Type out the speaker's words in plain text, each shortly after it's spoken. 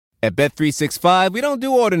At Bet365, we don't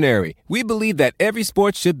do ordinary. We believe that every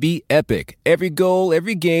sport should be epic. Every goal,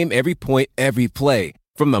 every game, every point, every play.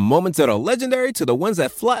 From the moments that are legendary to the ones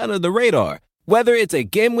that fly under the radar. Whether it's a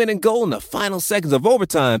game-winning goal in the final seconds of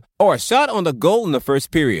overtime or a shot on the goal in the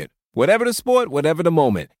first period. Whatever the sport, whatever the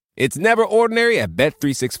moment. It's never ordinary at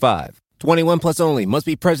Bet365. 21 plus only. Must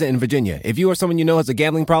be present in Virginia. If you or someone you know has a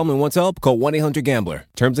gambling problem and wants help, call 1-800-GAMBLER.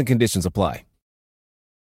 Terms and conditions apply.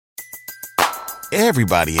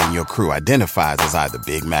 Everybody in your crew identifies as either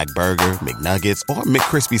Big Mac Burger, McNuggets, or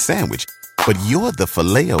McCrispy Sandwich. But you're the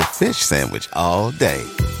Filet-O-Fish Sandwich all day.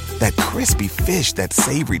 That crispy fish, that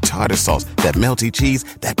savory tartar sauce, that melty cheese,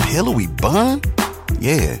 that pillowy bun.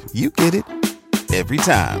 Yeah, you get it. Every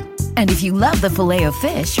time. And if you love the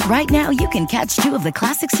Filet-O-Fish, right now you can catch two of the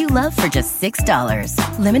classics you love for just $6.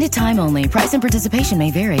 Limited time only. Price and participation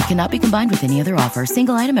may vary. Cannot be combined with any other offer.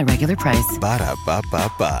 Single item at regular price.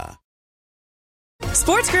 Ba-da-ba-ba-ba.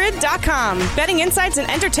 SportsGrid.com. Betting insights and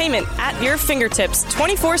entertainment at your fingertips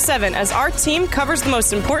 24/7 as our team covers the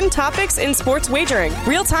most important topics in sports wagering.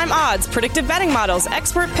 Real-time odds, predictive betting models,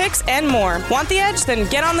 expert picks, and more. Want the edge? Then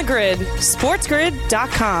get on the grid.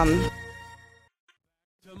 SportsGrid.com.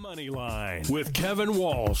 The Moneyline with Kevin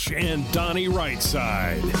Walsh and Donnie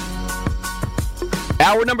Rightside.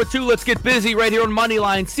 Hour number 2, let's get busy right here on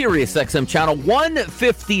Moneyline, Sirius XM channel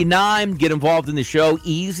 159. Get involved in the show.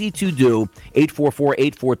 Easy to do.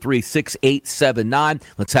 844-843-6879.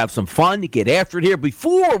 Let's have some fun. Get after it here.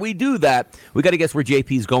 Before we do that, we got to guess where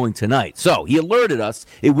JP's going tonight. So he alerted us.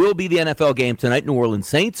 It will be the NFL game tonight. New Orleans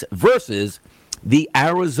Saints versus the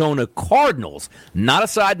Arizona Cardinals. Not a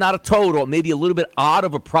side, not a total. Maybe a little bit odd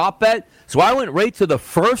of a prop bet. So I went right to the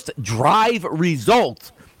first drive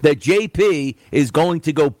result that JP is going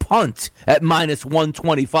to go punt at minus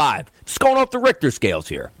 125. Just going off the Richter scales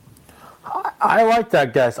here. I like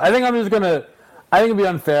that guess. I think it'd be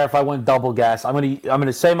unfair if I went double guess. I'm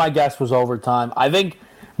gonna say my guess was overtime. I think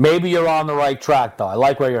maybe you're on the right track though. I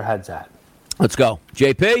like where your head's at. Let's go.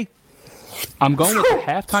 JP? I'm going with the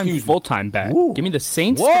halftime full-time bet. Ooh. Give me the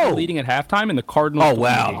Saints leading at halftime and the Cardinals. Oh,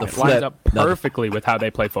 wow. The lines up perfectly with how they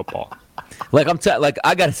play football. I got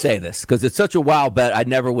to say this because it's such a wild bet. I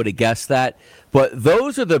never would have guessed that. But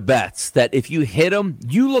those are the bets that if you hit them,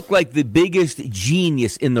 you look like the biggest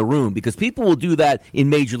genius in the room because people will do that in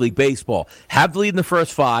Major League Baseball. Have the lead in the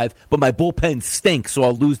first 5, but my bullpen stinks, so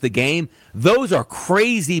I'll lose the game. Those are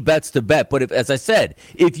crazy bets to bet. But as I said,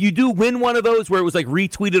 if you do win one of those where it was like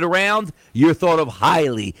retweeted around, you're thought of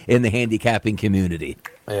highly in the handicapping community.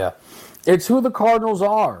 Yeah. It's who the Cardinals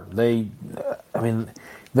are.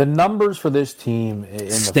 The numbers for this team in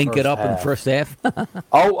stink it up in the first half.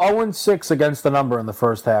 0-6 against the number in the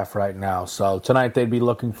first half right now. So tonight they'd be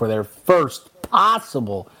looking for their first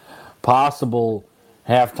possible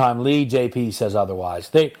halftime lead. JP says otherwise.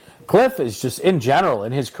 Cliff is just in general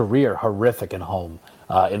in his career horrific at home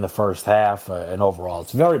in the first half and overall.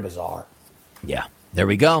 It's very bizarre. Yeah, there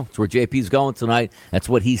we go. That's where JP's going tonight. That's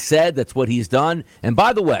what he said. That's what he's done. And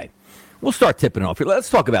by the way, we'll start tipping off here. Let's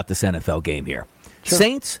talk about this NFL game here. Sure.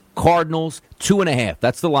 Saints, Cardinals, 2.5.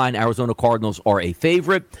 That's the line. Arizona Cardinals are a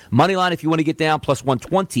favorite. Money line, if you want to get down, plus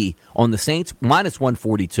 120 on the Saints, minus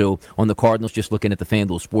 142 on the Cardinals. Just looking at the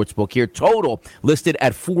FanDuel Sportsbook here. Total listed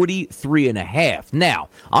at 43.5. Now,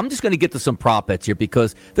 I'm just going to get to some prop bets here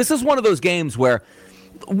because this is one of those games where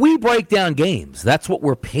we break down games. That's what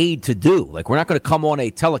we're paid to do. Like, we're not going to come on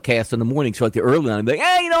a telecast in the morning show like the early on and be like,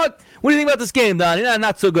 hey, you know what? What do you think about this game, Donnie? Nah,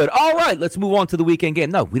 not so good. All right, let's move on to the weekend game.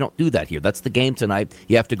 No, we don't do that here. That's the game tonight.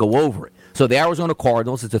 You have to go over it. So the Arizona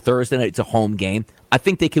Cardinals, it's a Thursday night. It's a home game. I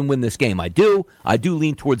think they can win this game. I do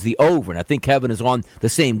lean towards the over, and I think Kevin is on the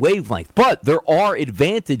same wavelength. But there are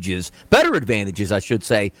advantages, better advantages, I should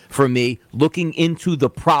say, for me looking into the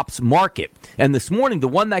props market. And this morning, the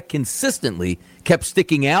one that consistently kept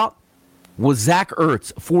sticking out was Zach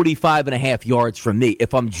Ertz, 45.5 yards from me.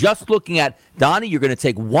 If I'm just looking at, Donnie, you're going to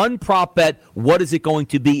take one prop bet. What is it going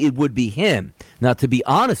to be? It would be him. Now, to be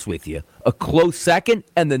honest with you, a close second,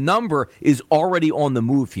 and the number is already on the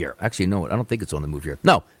move here. Actually, no, I don't think it's on the move here.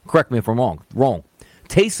 No, correct me if I'm wrong.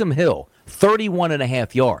 Taysom Hill,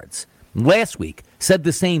 31.5 yards. Last week, said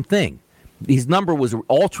the same thing. His number was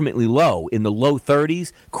ultimately low, in the low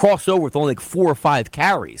 30s, crossed over with only like 4 or 5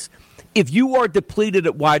 carries. If you are depleted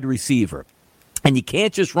at wide receiver, and you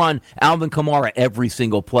can't just run Alvin Kamara every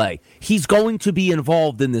single play, he's going to be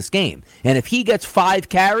involved in this game. And if he gets 5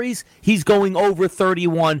 carries, he's going over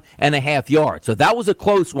 31.5 yards. So that was a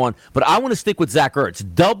close one, but I want to stick with Zach Ertz.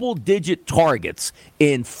 Double-digit targets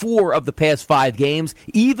in 4 of the past 5 games.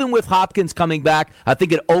 Even with Hopkins coming back, I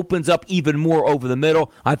think it opens up even more over the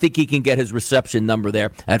middle. I think he can get his reception number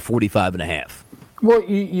there at 45.5. Well,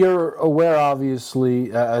 you're aware,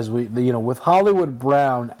 obviously, with Hollywood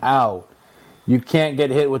Brown out, you can't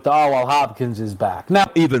get hit with Hopkins is back.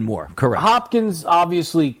 Now, even more, correct. Hopkins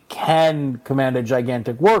obviously can command a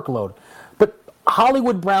gigantic workload, but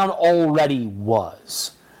Hollywood Brown already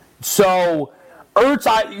was. So,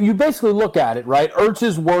 Ertz, you basically look at it, right?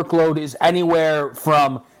 Ertz's workload is anywhere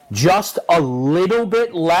from just a little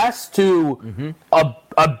bit less to a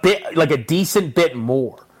bit, like a decent bit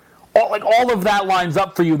more. All of that lines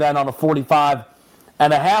up for you then on a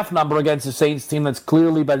 45.5 number against the Saints team that's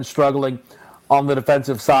clearly been struggling on the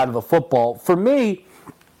defensive side of the football. For me,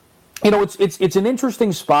 it's an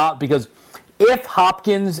interesting spot because if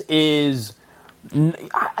Hopkins is,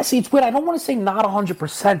 it's weird. I don't want to say not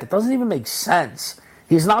 100%. It doesn't even make sense.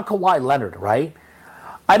 He's not Kawhi Leonard, right?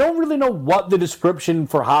 I don't really know what the description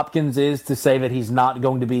for Hopkins is to say that he's not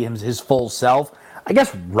going to be his full self. I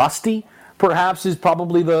guess rusty, perhaps, is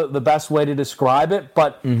probably the best way to describe it.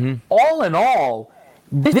 But all in all,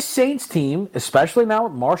 this Saints team, especially now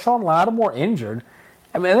with Marshawn Lattimore injured,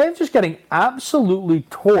 I mean, they're just getting absolutely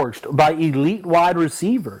torched by elite wide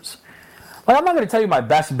receivers. I'm not going to tell you my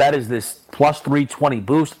best bet is this plus 320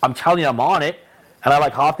 boost. I'm telling you I'm on it, and I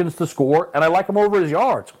like Hopkins to score, and I like him over his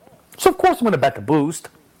yards. So, of course, I'm going to bet the boost.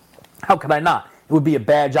 How could I not? It would be a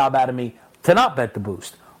bad job out of me to not bet the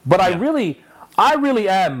boost. But I really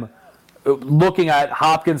am looking at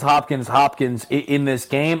Hopkins in this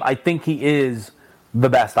game. I think he is the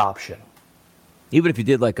best option. Even if you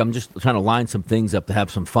did, I'm just trying to line some things up to have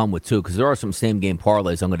some fun with, too, because there are some same-game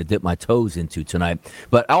parlays I'm going to dip my toes into tonight.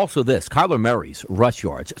 But also this, Kyler Murray's rush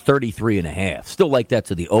yards, 33.5. Still like that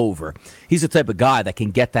to the over. He's the type of guy that can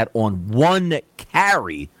get that on one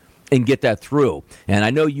carry and get that through. And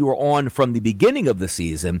I know you were on from the beginning of the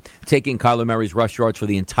season, taking Kyler Murray's rush yards for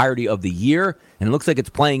the entirety of the year, and it looks like it's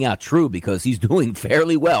playing out true because he's doing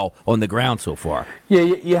fairly well on the ground so far. Yeah,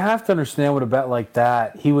 you have to understand with a bet like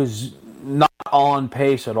that, he was not on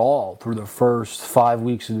pace at all through the first 5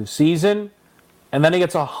 weeks of the season, and then he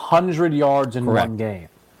gets 100 yards in one game.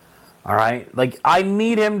 All right? I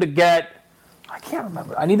need him to get, I can't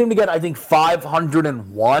remember, I think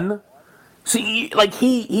 501. See,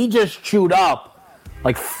 he just chewed up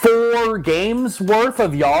 4 games worth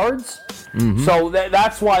of yards. So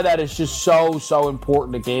that's why that is just so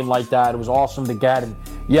important, a game like that. It was awesome to get, and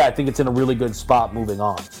I think it's in a really good spot moving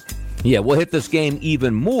on. Yeah, we'll hit this game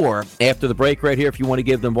even more after the break right here. If you want to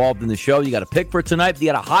get involved in the show, you got a pick for tonight.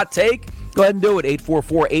 You got a hot take? Go ahead and do it.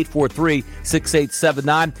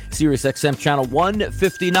 844-843-6879. Sirius XM channel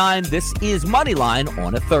 159. This is Moneyline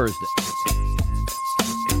on a Thursday.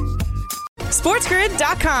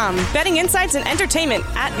 SportsGrid.com. Betting insights and entertainment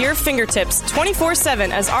at your fingertips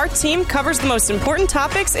 24/7 as our team covers the most important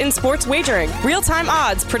topics in sports wagering. Real-time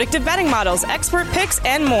odds, predictive betting models, expert picks,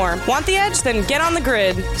 and more. Want the edge? Then get on the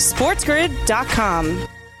grid. SportsGrid.com.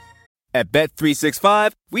 At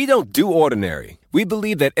Bet365, we don't do ordinary. We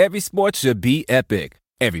believe that every sport should be epic.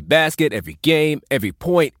 Every basket, every game, every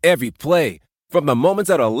point, every play. From the moments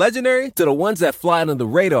that are legendary to the ones that fly under the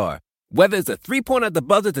radar. Whether it's a three-pointer at the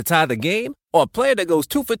buzzer to tie the game or a player that goes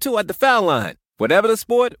 2 for 2 at the foul line. Whatever the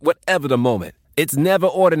sport, whatever the moment. It's never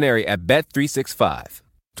ordinary at Bet365.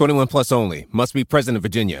 21 plus only. Must be present in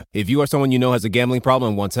Virginia. If you or someone you know has a gambling problem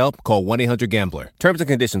and wants help, call 1-800-GAMBLER. Terms and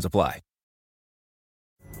conditions apply.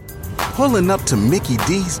 Pulling up to Mickey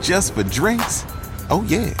D's just for drinks? Oh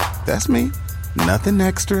yeah, that's me. Nothing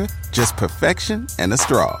extra, just perfection and a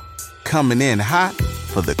straw. Coming in hot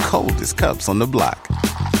for the coldest cups on the block.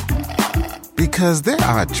 Because there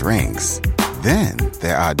are drinks. Then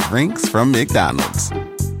there are drinks from McDonald's.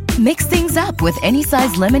 Mix things up with any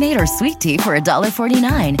size lemonade or sweet tea for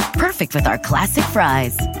 $1.49. Perfect with our classic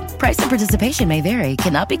fries. Price and participation may vary.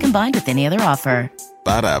 Cannot be combined with any other offer.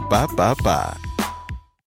 Ba-da-ba-ba-ba.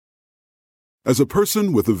 As a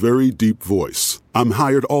person with a very deep voice, I'm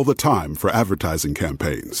hired all the time for advertising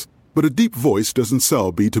campaigns. But a deep voice doesn't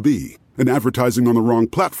sell B2B. And advertising on the wrong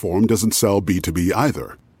platform doesn't sell B2B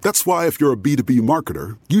either. That's why if you're a B2B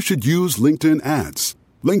marketer, you should use LinkedIn ads.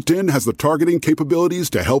 LinkedIn has the targeting capabilities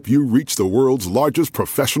to help you reach the world's largest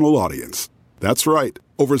professional audience. That's right,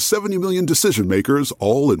 over 70 million decision makers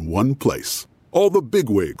all in one place. All the big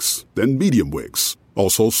wigs, then medium wigs,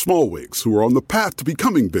 also small wigs who are on the path to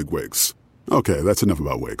becoming big wigs. Okay, that's enough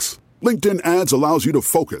about wigs. LinkedIn ads allows you to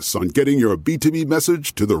focus on getting your B2B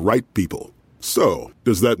message to the right people. So,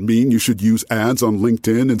 does that mean you should use ads on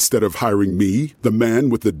LinkedIn instead of hiring me, the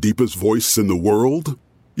man with the deepest voice in the world?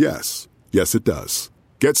 Yes. Yes, it does.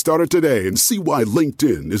 Get started today and see why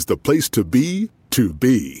LinkedIn is the place to be to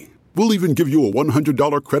be. We'll even give you a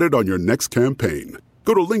 $100 credit on your next campaign.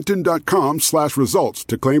 Go to linkedin.com/results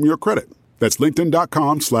to claim your credit. That's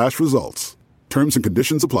linkedin.com/results. Terms and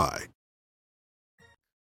conditions apply.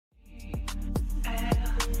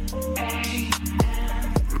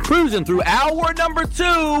 Cruising through hour number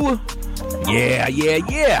 2. Yeah.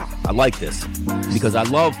 I like this because I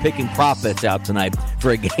love picking prop bets out tonight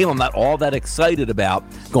for a game I'm not all that excited about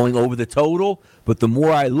going over the total. But the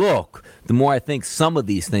more I look, the more I think some of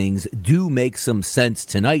these things do make some sense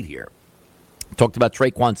tonight here. Talked about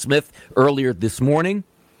Traquan Smith earlier this morning,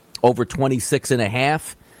 over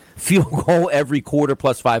 26.5. Field goal every quarter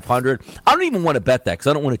plus 500. I don't even want to bet that because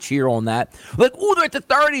I don't want to cheer on that. Like, ooh, they're at the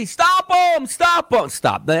 30. Stop them.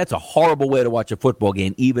 Stop. That's a horrible way to watch a football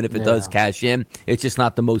game, even if it does cash in. It's just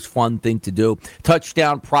not the most fun thing to do.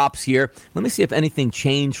 Touchdown props here. Let me see if anything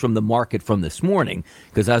changed from the market from this morning,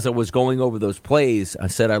 because as I was going over those plays, I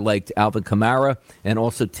said I liked Alvin Kamara and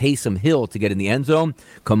also Taysom Hill to get in the end zone.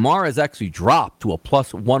 Kamara has actually dropped to a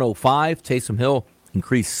plus 105. Taysom Hill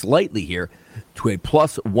increased slightly here to a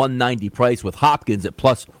plus 190 price, with Hopkins at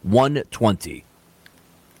plus 120.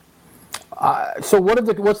 So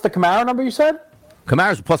what's the Kamara number you said?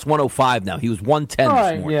 Kamara's plus 105 now. He was 110 All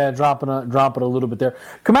right, this morning. yeah, dropping a little bit there.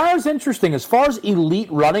 Kamara's interesting. As far as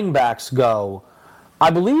elite running backs go,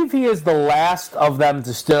 I believe he is the last of them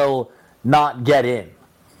to still not get in.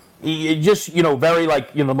 He just, very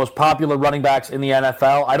the most popular running backs in the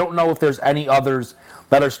NFL. I don't know if there's any others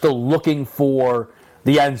that are still looking for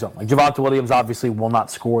the end zone. Like Javonte Williams obviously will not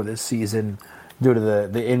score this season due to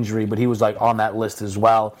the injury, but he was on that list as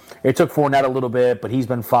well. It took Fournette a little bit, but he's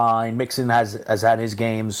been fine. Mixon has had his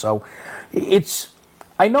games, so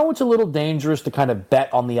I know it's a little dangerous to kind of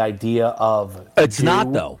bet on the idea of. It's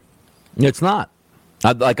not though. It's not.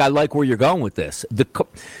 I like where you're going with this.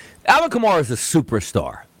 Alvin Kamara is a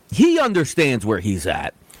superstar. He understands where he's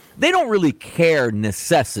at. They don't really care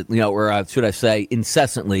incessantly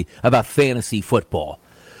about fantasy football.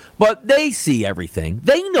 But they see everything.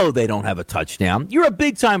 They know they don't have a touchdown. You're a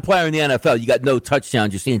big-time player in the NFL. You got no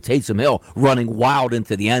touchdowns. You're seeing Taysom Hill running wild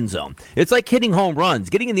into the end zone. It's like hitting home runs.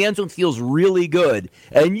 Getting in the end zone feels really good.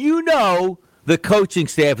 And the coaching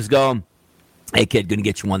staff is going, hey, kid, going to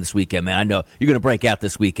get you one this weekend, man. I know you're going to break out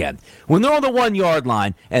this weekend. When they're on the 1-yard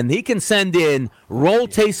line and he can roll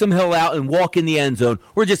Taysom Hill out and walk in the end zone,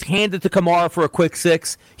 or just hand it to Kamara for a quick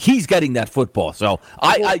 6, he's getting that football. So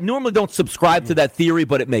I normally don't subscribe to that theory,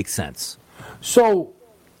 but it makes sense. So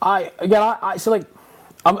I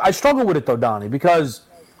struggle with it, though, Donnie, because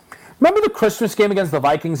remember the Christmas game against the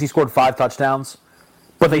Vikings? He scored 5 touchdowns,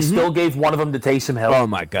 but they still gave one of them to Taysom Hill. Oh,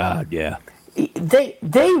 my God, yeah. They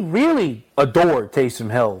really adore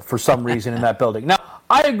Taysom Hill for some reason in that building. Now,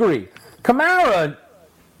 I agree. Kamara,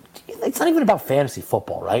 it's not even about fantasy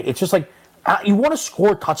football, right? It's just you want to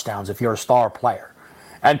score touchdowns if you're a star player.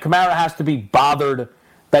 And Kamara has to be bothered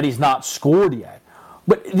that he's not scored yet.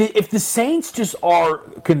 But if the Saints just are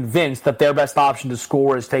convinced that their best option to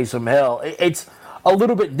score is Taysom Hill, it's a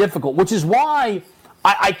little bit difficult, which is why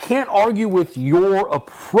I can't argue with your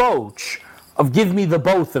approach of give me the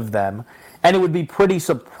both of them. And it would be pretty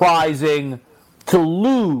surprising to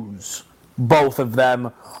lose both of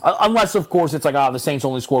them, unless, of course, it's the Saints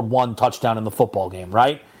only scored 1 touchdown in the football game,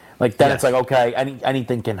 right? It's okay,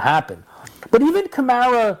 anything can happen. But even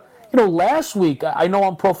Kamara, last week, I know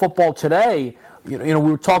on Pro Football Today,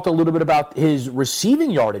 we talked a little bit about his receiving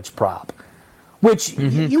yardage prop, which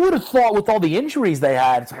you would have thought with all the injuries they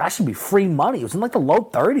had, that should be free money. It was in the low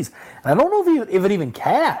 30s. And I don't know if it even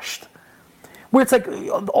cashed. Where it's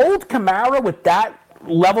old Kamara with that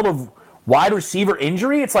level of wide receiver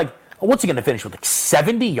injury, it's what's he going to finish with,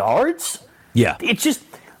 70 yards? Yeah. It's just,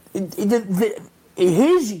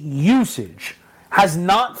 his usage has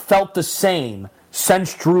not felt the same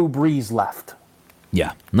since Drew Brees left.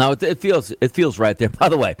 Yeah. No, it feels right there. By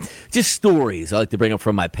the way, just stories I like to bring up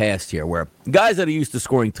from my past here, where guys that are used to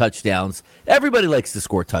scoring touchdowns, everybody likes to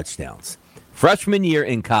score touchdowns. Freshman year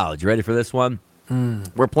in college, you ready for this one?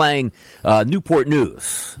 We're playing Newport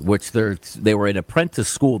News, which they were an apprentice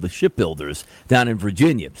school, the shipbuilders, down in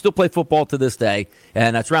Virginia. Still play football to this day,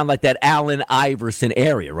 and that's around that Allen Iverson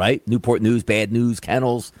area, right? Newport News, Bad News,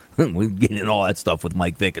 Kennels. We get into all that stuff with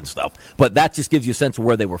Mike Vick and stuff. But that just gives you a sense of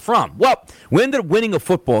where they were from. Well, we ended up winning a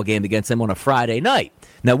football game against them on a Friday night.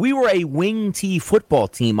 Now, we were a wing tee football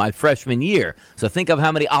team my freshman year, so think of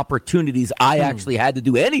how many opportunities I actually had to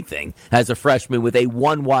do anything as a freshman with a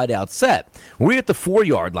 1 wide-out set. We're at the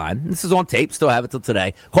 4-yard line. This is on tape, still have it till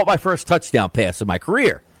today. Caught my first touchdown pass of my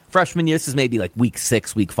career. Freshman year, this is maybe week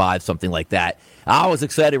 6, week 5, something like that. I was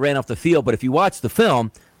excited, ran off the field, but if you watch the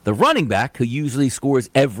film, the running back, who usually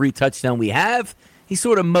scores every touchdown we have, he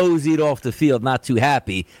sort of moseyed off the field, not too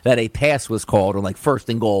happy that a pass was called on like 1st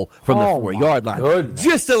and goal from the 4-yard line. Goodness.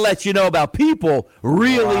 Just to let you know about people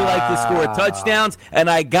really like to score touchdowns. And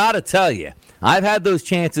I got to tell you, I've had those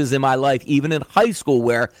chances in my life, even in high school,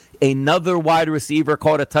 where another wide receiver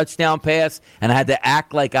caught a touchdown pass, and I had to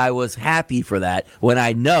act like I was happy for that when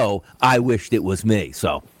I know I wished it was me.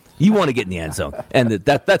 So you want to get in the end zone, and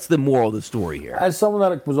that's the moral of the story here. As someone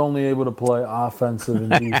that was only able to play offensive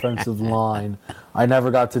and defensive line, I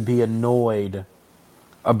never got to be annoyed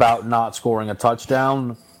about not scoring a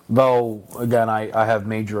touchdown, though, again, I have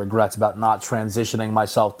major regrets about not transitioning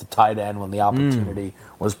myself to tight end when the opportunity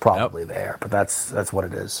was probably there. But that's what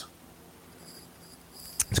it is.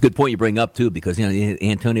 It's a good point you bring up, too, because,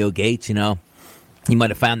 Antonio Gates, he might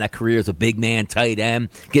have found that career as a big man, tight end,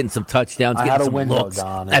 getting some touchdowns, getting some looks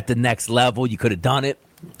at the next level. You could have done it.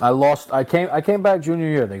 I came back junior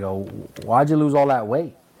year. They go, why'd you lose all that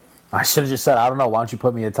weight? I should have just said, I don't know, why don't you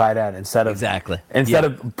put me at tight end instead of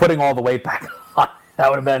putting all the weight back on.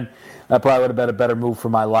 That probably would have been a better move for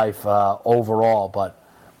my life overall, but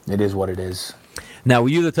it is what it is. Now, were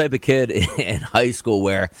you the type of kid in high school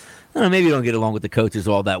where maybe you don't get along with the coaches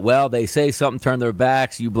all that well? They say something, turn their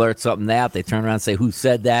backs, you blurt something out, they turn around and say, who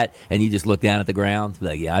said that? And you just look down at the ground,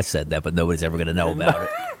 like, yeah, I said that, but nobody's ever going to know about it.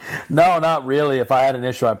 No, not really. If I had an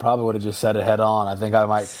issue, I probably would have just said it head on. I think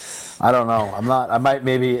I don't know. I might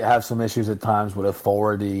maybe have some issues at times with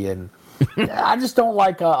authority, and I just don't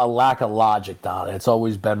like a lack of logic, Don. It's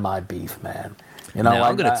always been my beef, man. Now,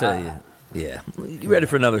 I'm going to tell you. Yeah. You ready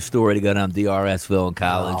for another story to go down DRSville in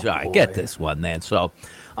college? All right, get this one, man. So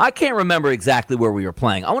I can't remember exactly where we were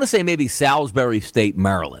playing. I want to say maybe Salisbury State,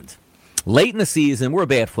 Maryland. Late in the season, we're a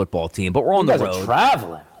bad football team, but we're on the road. You guys are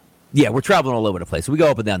traveling. Yeah, we're traveling all over the place. We go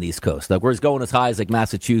up and down the East Coast. Like, we're going as high as like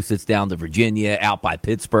Massachusetts, down to Virginia, out by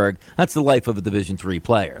Pittsburgh. That's the life of a Division III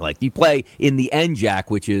player. Like, you play in the NJAC,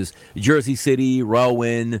 which is Jersey City,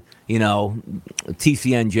 Rowan,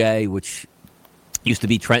 TCNJ, which used to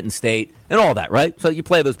be Trenton State, and all that, right? So you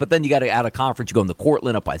play those, but then you got to out of conference. You go into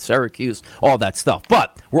Cortland, up by Syracuse, all that stuff.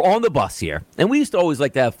 But we're on the bus here, and we used to always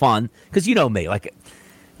like to have fun because you know me, like.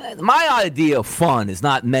 My idea of fun is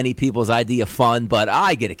not many people's idea of fun, but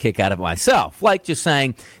I get a kick out of it myself. Like just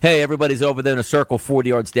saying, hey, everybody's over there in a circle 40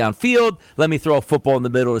 yards downfield. Let me throw a football in the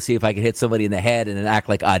middle to see if I can hit somebody in the head and then act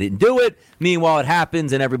like I didn't do it. Meanwhile, it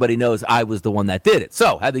happens, and everybody knows I was the one that did it.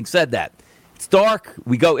 So, having said that, it's dark.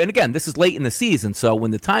 We go, and again, this is late in the season, so when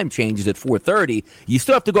the time changes at 4:30, you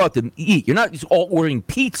still have to go out to eat. You're not just all ordering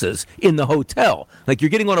pizzas in the hotel. Like, you're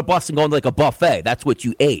getting on a bus and going to like a buffet. That's what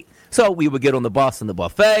you ate. So we would get on the bus and the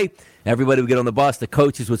buffet. Everybody would get on the bus. The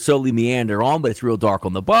coaches would slowly meander on, but it's real dark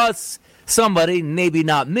on the bus. Somebody, maybe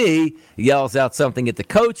not me, yells out something at the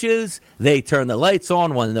coaches. They turn the lights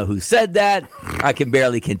on, want to know who said that. I can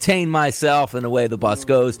barely contain myself, and away the bus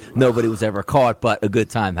goes. Nobody was ever caught, but a good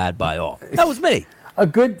time had by all. That was me.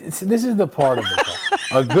 This is the part of it,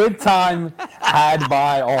 though. A good time had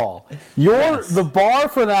by all. The bar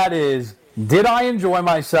for that is, did I enjoy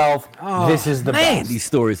myself? This is the best. These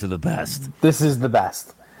stories are the best. This is the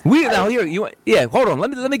best. Hold on.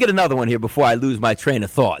 Let me get another one here before I lose my train of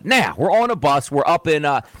thought. Now, we're on a bus. We're up in,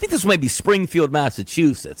 I think this might be Springfield,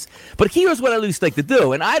 Massachusetts. But here's what I used to like to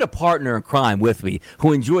do. And I had a partner in crime with me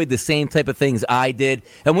who enjoyed the same type of things I did.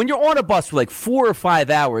 And when you're on a bus for like 4 or 5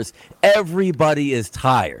 hours, everybody is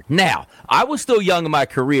tired. Now, I was still young in my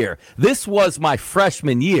career. This was my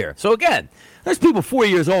freshman year. So again, there's people 4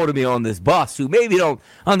 years older than me on this bus who maybe don't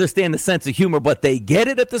understand the sense of humor, but they get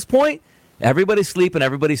it at this point. Everybody's sleeping,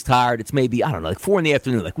 everybody's tired. It's maybe, I don't know, like 4 in the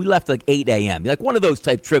afternoon. Like, we left like 8 a.m. Like one of those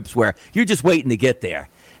type trips where you're just waiting to get there.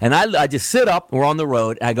 And I just sit up, we're on the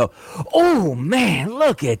road, and I go, oh, man,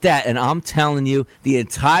 look at that. And I'm telling you, the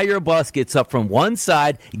entire bus gets up from one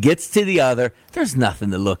side, gets to the other. There's nothing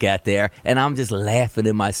to look at there. And I'm just laughing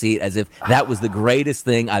in my seat as if that was the greatest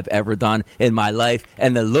thing I've ever done in my life.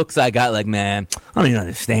 And the looks I got, like, man, I don't even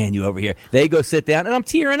understand you over here. They go sit down, and I'm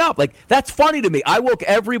tearing up. Like, that's funny to me. I woke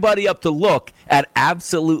everybody up to look at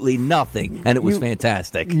absolutely nothing, and it was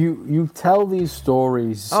fantastic. You tell these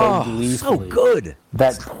stories so gleefully. So good.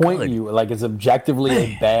 That point you like as objectively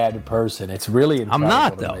a bad person. It's really incredible. I'm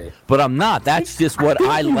not, though. But I'm not. That's just what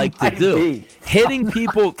I like to do. Hitting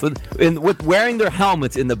people with wearing their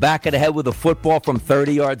helmets in the back of the head with a football from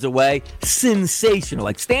 30 yards away, sensational.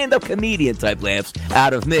 Like stand-up comedian type laughs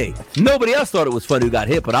out of me. Nobody else thought it was fun who got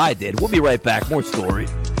hit, but I did. We'll be right back. More story.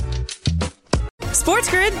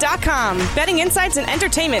 SportsGrid.com. Betting insights and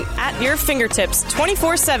entertainment at your fingertips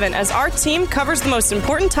 24/7 as our team covers the most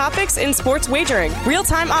important topics in sports wagering.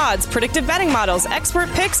 Real-time odds, predictive betting models, expert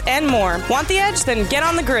picks, and more. Want the edge? Then get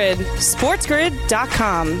on the grid.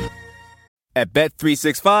 SportsGrid.com. At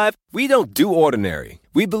Bet365, we don't do ordinary.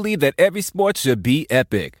 We believe that every sport should be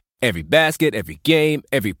epic. Every basket, every game,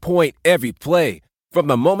 every point, every play. From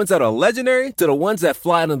the moments that are legendary to the ones that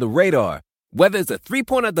fly under the radar. Whether it's a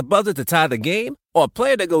three-pointer at the buzzer to tie the game or a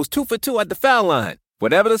player that goes 2 for 2 at the foul line.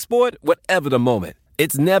 Whatever the sport, whatever the moment.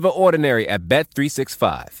 It's never ordinary at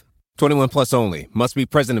Bet365. 21 plus only. Must be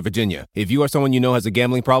present in Virginia. If you or someone you know has a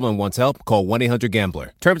gambling problem and wants help, call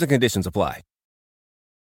 1-800-GAMBLER. Terms and conditions apply.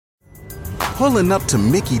 Pulling up to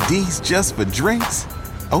Mickey D's just for drinks?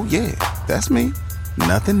 Oh yeah, that's me.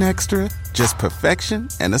 Nothing extra, just perfection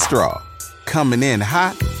and a straw. Coming in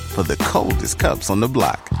hot for the coldest cups on the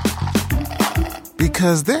block.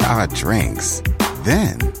 Because there are drinks.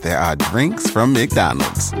 Then there are drinks from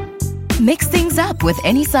McDonald's. Mix things up with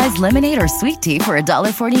any size lemonade or sweet tea for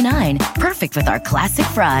 $1.49. Perfect with our classic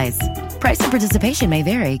fries. Price and participation may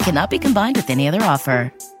vary. Cannot be combined with any other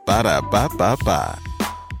offer. Ba-da-ba-ba-ba.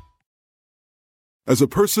 As a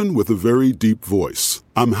person with a very deep voice,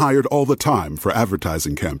 I'm hired all the time for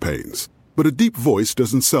advertising campaigns. But a deep voice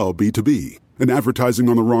doesn't sell B2B, and advertising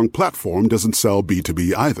on the wrong platform doesn't sell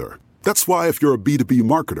B2B either. That's why if you're a B2B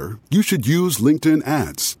marketer, you should use LinkedIn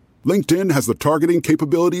ads. LinkedIn has the targeting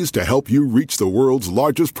capabilities to help you reach the world's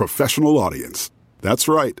largest professional audience. That's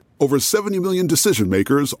right, over 70 million decision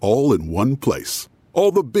makers all in one place.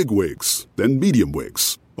 All the big wigs, then medium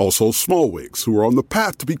wigs, also small wigs who are on the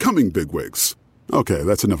path to becoming big wigs. Okay,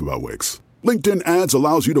 that's enough about wigs. LinkedIn ads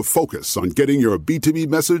allows you to focus on getting your B2B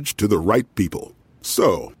message to the right people.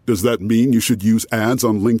 So, does that mean you should use ads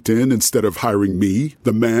on LinkedIn instead of hiring me,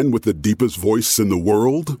 the man with the deepest voice in the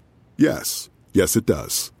world? Yes. Yes, it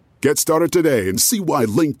does. Get started today and see why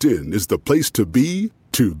LinkedIn is the place to be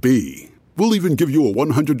to be. We'll even give you a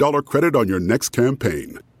 $100 credit on your next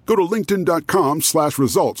campaign. Go to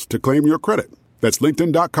linkedin.com/results to claim your credit. That's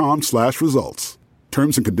linkedin.com/results.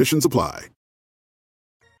 Terms and conditions apply.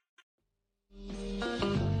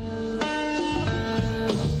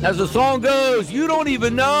 As the song goes, you don't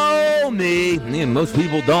even know me. And most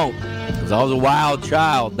people don't. Because I was a wild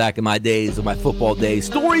child back in my days, in my football days.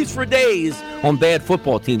 Stories for days on bad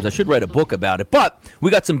football teams. I should write a book about it. But we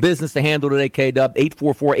got some business to handle today, K-Dub.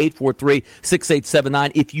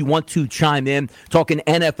 844-843-6879 if you want to chime in. Talking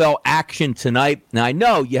NFL action tonight. Now, I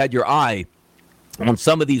know you had your eye on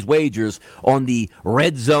some of these wagers on the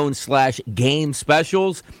red zone / game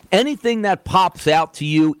specials. Anything that pops out to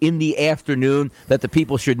you in the afternoon that the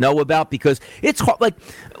people should know about? Because it's hard, like,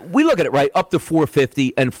 we look at it, right, up to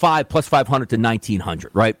 450 and 5 plus 500 to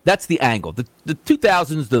 1900, right? That's the angle. The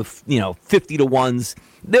 2000s, the 50 to 1s,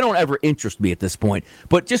 they don't ever interest me at this point.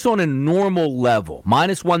 But just on a normal level,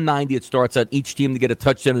 minus 190, it starts at each team to get a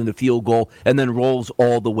touchdown and a field goal and then rolls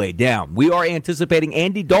all the way down. We are anticipating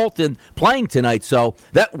Andy Dalton playing tonight, so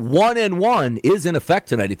that 1-1 is in effect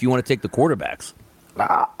tonight if you want to take the quarterbacks.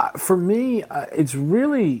 For me, it's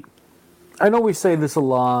really, I know we say this a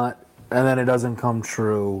lot and then it doesn't come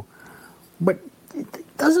true, but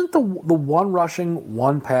doesn't the one rushing,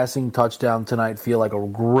 one passing touchdown tonight feel like a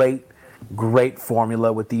great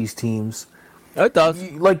formula with these teams? It does.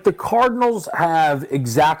 Like, the Cardinals have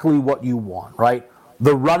exactly what you want, right?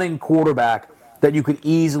 The running quarterback that you could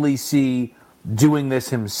easily see doing this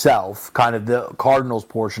himself, kind of the Cardinals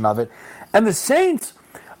portion of it. And the Saints,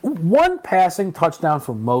 one passing touchdown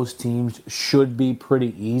for most teams should be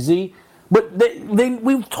pretty easy. But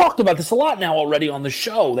we've talked about this a lot now already on the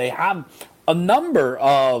show. They have a number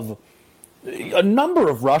of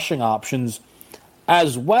rushing options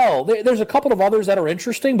as well. There's a couple of others that are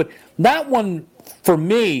interesting, but that one, for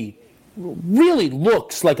me, really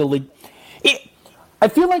looks like I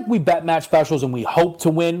feel like we bet match specials and we hope to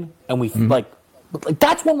win, and we like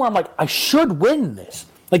that's one where I'm like, I should win this.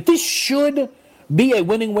 Like, this should be a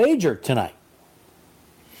winning wager tonight.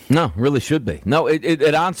 No, really should be. No,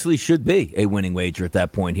 it honestly should be a winning wager at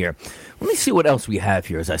that point here. Let me see what else we have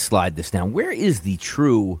here as I slide this down. Where is the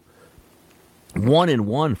true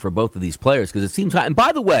 1-1 for both of these players? Because it seems high. And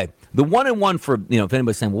by the way, the 1-1 for, if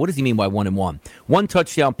anybody's saying, well, what does he mean by 1-1? One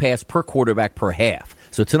touchdown pass per quarterback per half.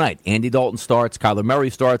 So tonight, Andy Dalton starts, Kyler Murray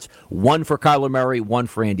starts, 1 for Kyler Murray, 1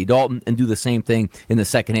 for Andy Dalton, and do the same thing in the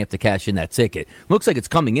second half to cash in that ticket. Looks like it's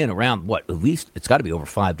coming in around, at least it's got to be over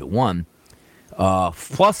 5-1.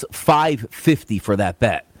 Plus 550 for that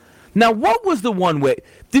bet. Now, what was the one way?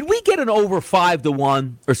 Did we get an over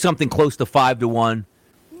 5-1 or something close to 5-1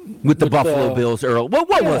 with the Buffalo Bills early? What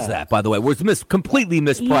was that, by the way? Was completely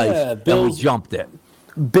mispriced, and we jumped it.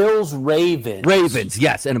 Ravens,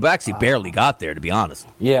 yes, and it actually barely got there, to be honest.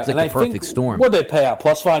 Yeah, it's like the perfect storm. What did they pay out?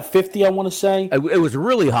 Plus 550, I want to say. It was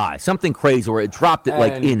really high, something crazy, where it dropped it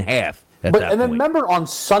in half. And then remember on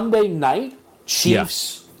Sunday night,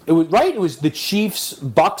 Chiefs It was the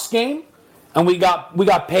Chiefs-Bucks game, and we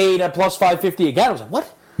got paid at plus 550 again. I was like,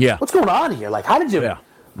 what? Yeah. What's going on here? Like, how did you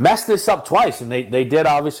mess this up twice? And they did.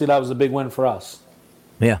 Obviously, that was a big win for us.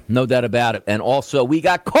 Yeah, no doubt about it. And also, we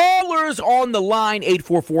got callers on the line,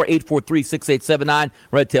 844-843-6879.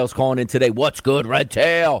 Redtail's calling in today. What's good,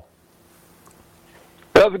 Redtail?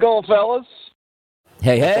 How's it going, fellas?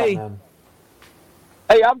 Hey.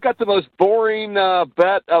 Hey, I've got the most boring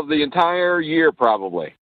bet of the entire year,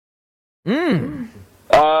 probably.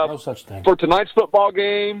 No such thing. For tonight's football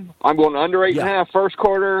game, I'm going under 8.5 first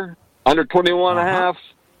quarter, under 21.5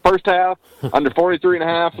 first half, under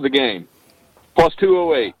 43.5 for the game. Plus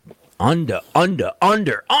 208. Under.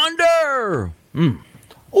 Ooh,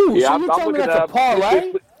 yeah, so you're telling me that's a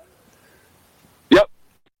parlay? Yep.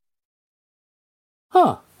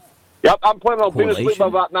 Huh. Yep, I'm planning on being asleep by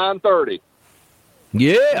about 9:30.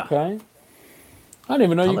 Yeah. Okay. I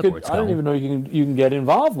didn't even know you can get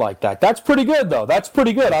involved like that. That's pretty good, though. That's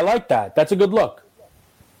pretty good. I like that. That's a good look.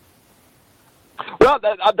 Well,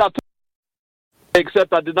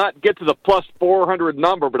 except I did not get to the plus 400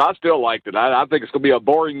 number, but I still liked it. I think it's going to be a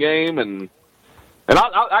boring game, and I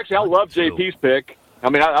love JP's pick. I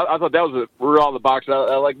mean, I thought that was a real on the box.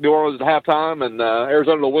 I like New Orleans at halftime and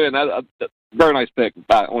Arizona to win. Very nice pick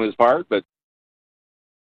on his part, but.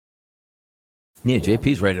 Yeah,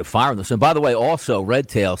 JP's ready to fire on this. And by the way, also,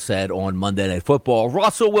 Redtail said on Monday Night Football,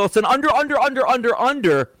 Russell Wilson, under. It's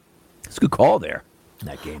a good call there in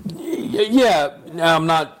that game. Yeah, I'm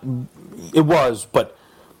not. It was, but.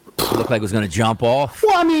 It looked like it was going to jump off.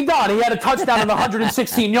 Well, I mean, Don, he had a touchdown and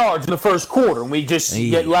 116 yards in the first quarter, and we just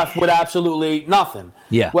get left with absolutely nothing.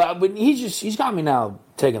 Yeah. Well, but he's got me now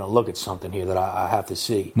taking a look at something here that I have to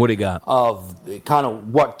see. What do you got? Of kind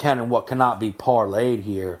of what can and what cannot be parlayed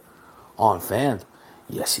here on FanDuel.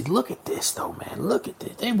 Yeah, see, look at this, though, man. Look at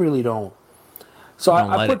this. They really don't. So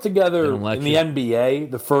I put together in the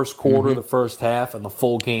NBA the first quarter, the first half, and the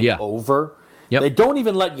full game over. Yep. They don't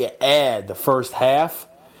even let you add the first half.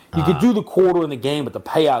 You could do the quarter in the game, but the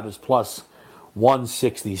payout is plus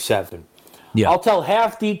 167. Yeah. I'll tell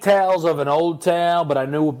half details of an old tale, but I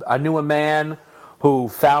knew a man who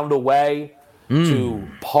found a way to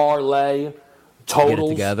parlay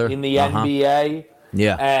totals in the NBA.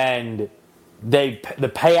 Yeah. And the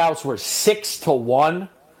payouts were 6-1,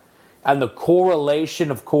 and the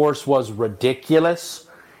correlation, of course, was ridiculous.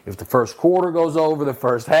 If the first quarter goes over, the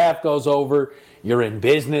first half goes over, you're in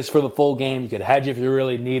business for the full game. You could hedge if you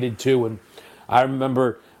really needed to. And I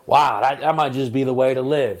remember, wow, that might just be the way to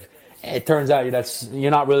live. It turns out you're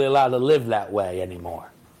not really allowed to live that way anymore.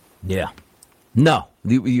 Yeah. No.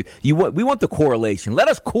 We want the correlation. Let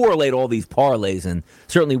us correlate all these parlays and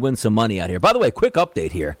certainly win some money out here. By the way, quick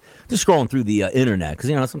update here. Just scrolling through the internet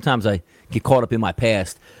because, sometimes I get caught up in my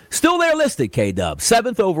past. Still there listed, K-Dub.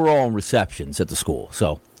 7th overall in receptions at the school.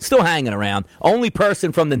 So still hanging around. Only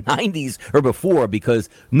person from the 90s or before because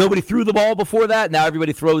nobody threw the ball before that. Now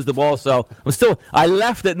everybody throws the ball. So I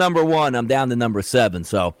left at number 1. I'm down to number 7.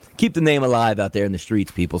 So keep the name alive out there in the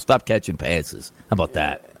streets, people. Stop catching passes. How about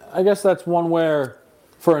that? I guess that's one where,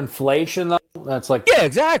 for inflation, though, that's like... Yeah,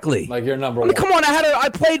 exactly. Like you're number 1. Come on, I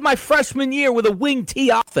played my freshman year with a wing T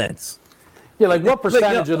offense. Yeah, like what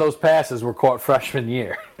percentage of those passes were caught freshman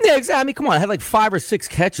year? Yeah, exactly. I mean, come on. I had like 5 or 6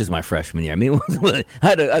 catches my freshman year. I mean,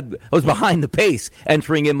 I was behind the pace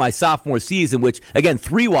entering in my sophomore season, which, again,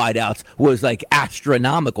 3 wideouts was like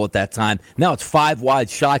astronomical at that time. Now it's 5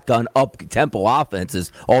 wide shotgun up-tempo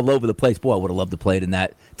offenses all over the place. Boy, I would have loved to play it in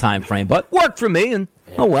that time frame, but worked for me, and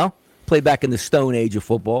oh well. Played back in the stone age of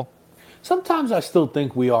football. Sometimes I still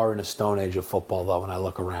think we are in a stone age of football, though, when I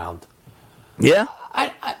look around. Yeah?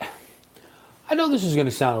 I know this is going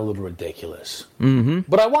to sound a little ridiculous,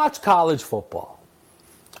 but I watch college football,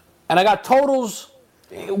 and I got totals.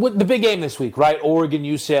 With the big game this week, right? Oregon,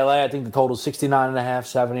 UCLA, I think the total's 69.5,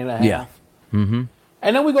 70.5. Yeah. Mm-hmm.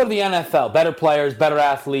 And then we go to the NFL. Better players, better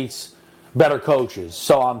athletes, better coaches,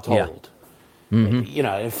 so I'm told.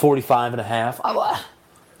 Yeah. 45.5.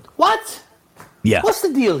 What? Yeah. What's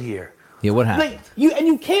the deal here? Yeah, what happened?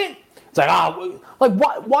 You can't. It's like,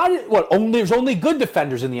 there's only good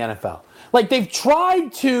defenders in the NFL. Like, they've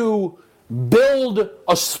tried to build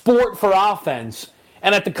a sport for offense,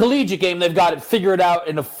 and at the collegiate game, they've got it figured out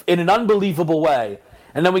in an unbelievable way.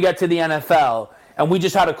 And then we get to the NFL, And we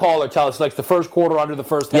just had a caller tell us like the first quarter under, the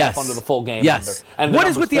first half under, the full game under. And what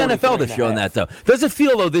is with the NFL this year on that, though? Does it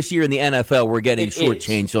feel, though, this year in the NFL we're getting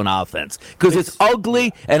shortchanged on offense? Because it's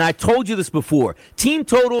ugly, and I told you this before. Team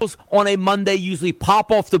totals on a Monday usually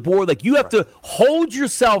pop off the board. Like, you have to hold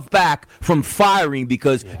yourself back from firing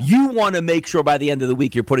because you want to make sure by the end of the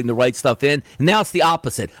week you're putting the right stuff in. And now it's the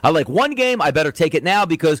opposite. I like one game, I better take it now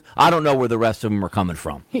because I don't know where the rest of them are coming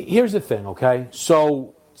from. Here's the thing, okay?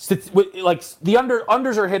 So, like, the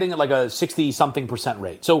unders are hitting at like a 60-something%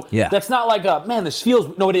 rate. So that's not like this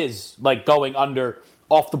feels. No, it is like going under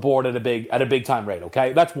off the board at a big time rate.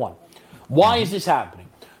 Okay, that's one. Why is this happening?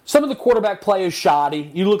 Some of the quarterback play is shoddy.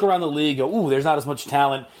 You look around the league, go, ooh, there's not as much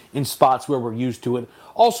talent in spots where we're used to it.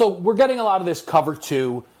 Also, we're getting a lot of this cover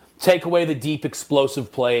two, take away the deep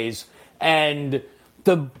explosive plays, and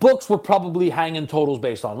the books were probably hanging totals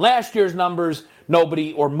based on last year's numbers.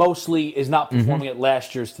 Nobody or mostly is not performing at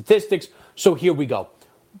last year's statistics. So here we go.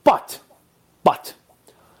 But,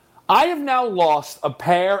 I have now lost a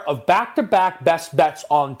pair of back-to-back best bets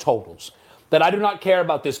on totals that I do not care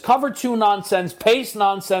about this cover two nonsense, pace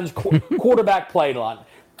nonsense, quarterback play line.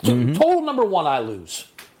 Total number one I lose.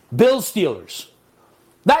 Bills-Steelers.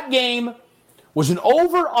 That game was an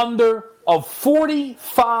over-under of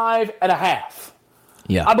 45.5.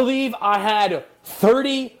 Yeah. I believe I had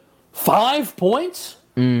 35 points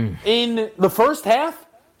in the first half,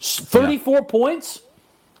 34 points.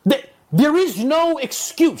 There is no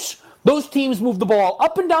excuse. Those teams moved the ball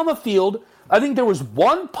up and down the field. I think there was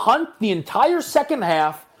one punt the entire second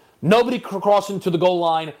half. Nobody crossed into the goal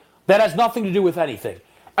line. That has nothing to do with anything.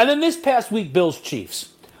 And then this past week, Bills-Chiefs.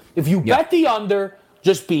 If you bet the under,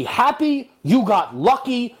 just be happy you got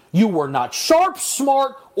lucky. You were not sharp,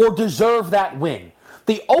 smart, or deserve that win.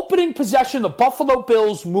 The opening possession, the Buffalo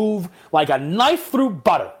Bills move like a knife through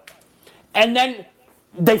butter. And then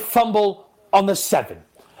they fumble on the 7.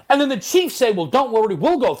 And then the Chiefs say, well, don't worry,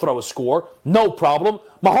 we'll go throw a score. No problem.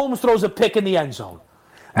 Mahomes throws a pick in the end zone.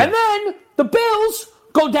 And then the Bills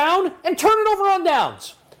go down and turn it over on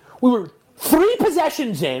downs. We were 3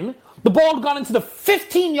 possessions in. The ball had gone into the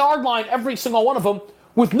 15-yard line, every single one of them,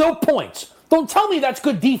 with no points. Don't tell me that's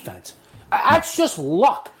good defense. That's just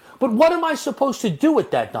luck. But what am I supposed to do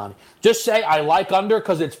with that, Donnie? Just say I like under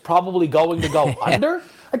because it's probably going to go under?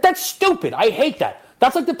 That's stupid. I hate that.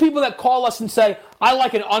 That's like the people that call us and say, I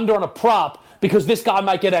like an under on a prop because this guy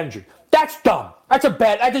might get injured. That's dumb. That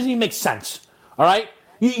doesn't even make sense. All right?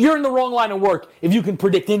 You're in the wrong line of work if you can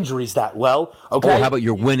predict injuries that well. Okay? Or how about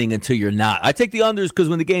you're winning until you're not? I take the unders because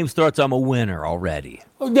when the game starts, I'm a winner already.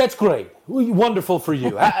 That's great. Wonderful for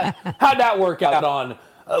you. How'd that work out on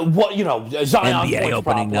Zion NBA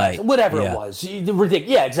opening night, whatever it was? Ridiculous.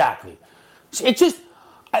 Yeah, exactly. It's just,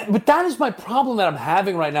 but that is my problem that I'm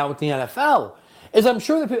having right now with the NFL. Is I'm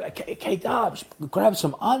sure that people, K Dobbs, grab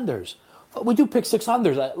some unders. We do pick 6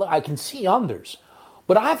 unders. I can see unders.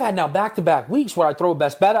 But I've had now back-to-back weeks where I throw a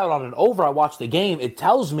best bet out on an over. I watch the game. It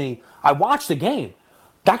tells me I watched the game.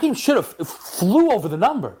 That game should have flew over the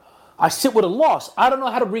number. I sit with a loss. I don't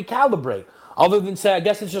know how to recalibrate other than say, I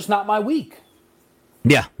guess it's just not my week.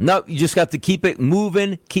 Yeah, no, you just got to keep it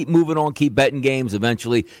moving, keep moving on, keep betting games.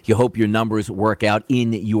 Eventually, you hope your numbers work out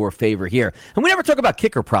in your favor here. And we never talk about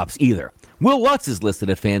kicker props either. Will Lutz is listed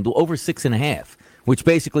at FanDuel over 6.5, which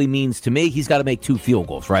basically means to me he's got to make 2 field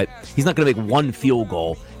goals, right? He's not going to make 1 field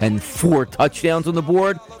goal and 4 touchdowns on the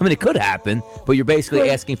board. I mean, it could happen, but you're basically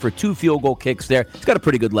asking for 2 field goal kicks there. He's got a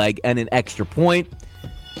pretty good leg and an extra point.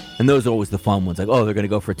 And those are always the fun ones. Like, oh, they're going to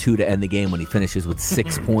go for 2 to end the game when he finishes with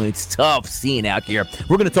 6 points. Tough scene out here.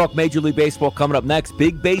 We're going to talk Major League Baseball coming up next.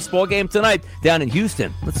 Big baseball game tonight down in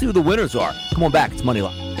Houston. Let's see who the winners are. Come on back. It's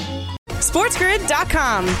Moneyline.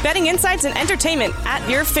 SportsGrid.com. Betting insights and entertainment at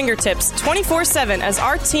your fingertips 24/7 as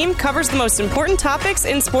our team covers the most important topics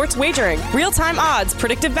in sports wagering. Real-time odds,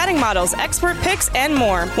 predictive betting models, expert picks, and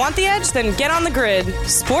more. Want the edge? Then get on the grid.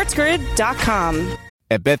 SportsGrid.com.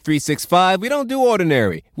 At Bet365, we don't do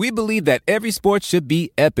ordinary. We believe that every sport should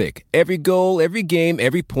be epic. Every goal, every game,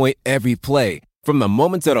 every point, every play. From the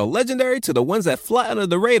moments that are legendary to the ones that fly under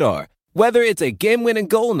the radar. Whether it's a game-winning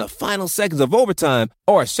goal in the final seconds of overtime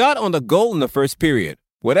or a shot on the goal in the first period.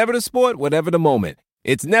 Whatever the sport, whatever the moment.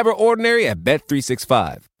 It's never ordinary at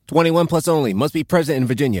Bet365. 21 plus only. Must be present in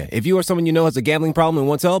Virginia. If you or someone you know has a gambling problem and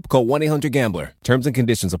wants help, call 1-800-GAMBLER. Terms and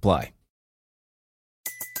conditions apply.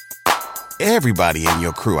 Everybody in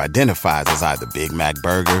your crew identifies as either Big Mac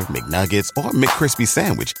Burger, McNuggets, or McCrispy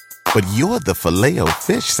Sandwich. But you're the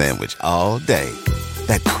Filet-O-Fish Sandwich all day.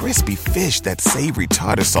 That crispy fish, that savory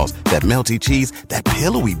tartar sauce, that melty cheese, that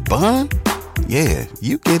pillowy bun. Yeah,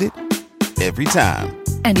 you get it. Every time.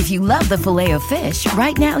 And if you love the Filet-O-Fish,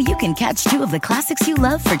 right now you can catch 2 of the classics you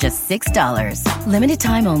love for just $6. Limited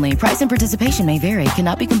time only. Price and participation may vary.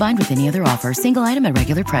 Cannot be combined with any other offer. Single item at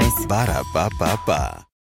regular price. Ba-da-ba-ba-ba.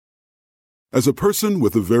 As a person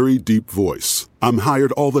with a very deep voice, I'm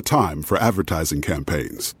hired all the time for advertising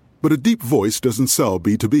campaigns. But a deep voice doesn't sell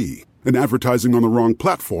B2B, and advertising on the wrong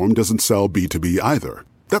platform doesn't sell B2B either.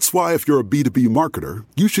 That's why if you're a B2B marketer,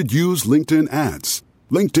 you should use LinkedIn ads.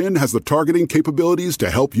 LinkedIn has the targeting capabilities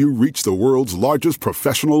to help you reach the world's largest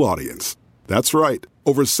professional audience. That's right,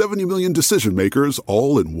 over 70 million decision makers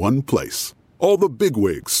all in one place. All the big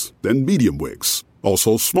wigs, then medium wigs,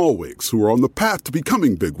 also small wigs who are on the path to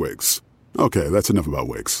becoming big wigs. Okay, that's enough about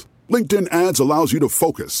wigs. LinkedIn ads allows you to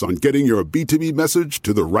focus on getting your B2B message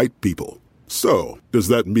to the right people. So, does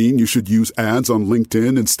that mean you should use ads on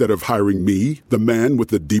LinkedIn instead of hiring me, the man with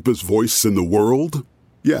the deepest voice in the world?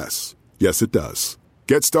 Yes. Yes, it does.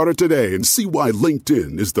 Get started today and see why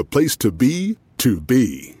LinkedIn is the place to be to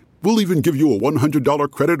be. We'll even give you a $100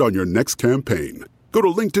 credit on your next campaign. Go to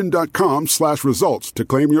linkedin.com/results to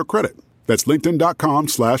claim your credit. That's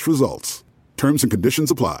linkedin.com/results. Terms and conditions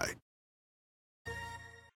apply.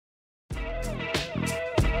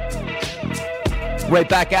 Right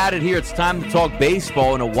back at it here. It's time to talk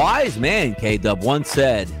baseball. And a wise man, K-Dub, once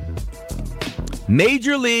said,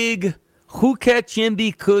 Major League, who catch him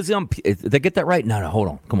because I'm... Did I get that right? No, hold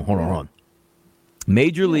on. Hold on.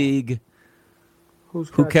 Major League,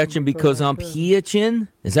 who catch him because I'm pitching?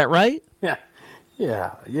 Is that right?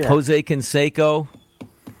 Yeah. Jose Canseco,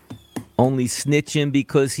 only snitching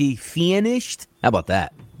because he finished? How about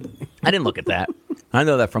that? I didn't look at that. I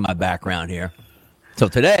know that from my background here. So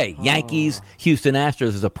today, Yankees, Houston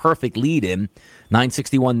Astros is a perfect lead-in.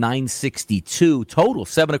 961, 962. Total,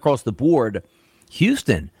 7 across the board.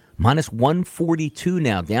 Houston, minus 142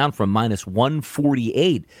 now, down from minus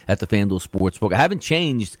 148 at the FanDuel Sportsbook. I haven't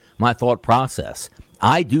changed my thought process.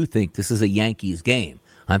 I do think this is a Yankees game.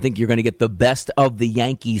 I think you're going to get the best of the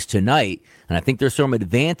Yankees tonight, and I think there's some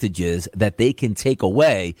advantages that they can take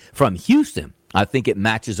away from Houston. I think it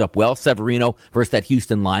matches up well, Severino versus that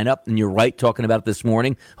Houston lineup. And you're right, talking about it this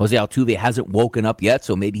morning. Jose Altuve hasn't woken up yet,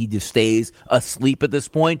 so maybe he just stays asleep at this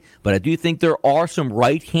point. But I do think there are some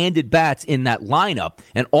right-handed bats in that lineup.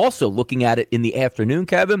 And also, looking at it in the afternoon,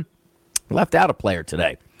 Kevin, left out a player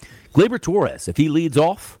today. Gleyber Torres, if he leads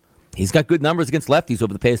off, he's got good numbers against lefties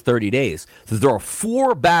over the past 30 days. So there are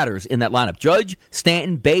 4 batters in that lineup. Judge,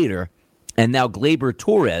 Stanton, Bader, and now Gleyber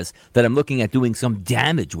Torres that I'm looking at doing some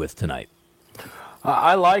damage with tonight.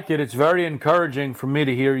 I like it. It's very encouraging for me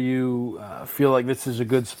to hear you feel like this is a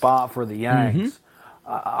good spot for the Yanks.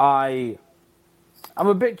 I'm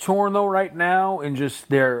a bit torn, though, right now, in just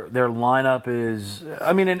their lineup is...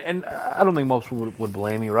 I mean, and I don't think most people would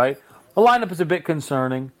blame you, right? The lineup is a bit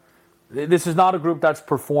concerning. This is not a group that's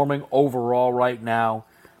performing overall right now.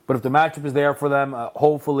 But if the matchup is there for them,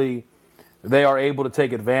 hopefully they are able to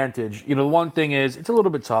take advantage. You know, the one thing is, it's a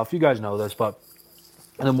little bit tough. You guys know this, but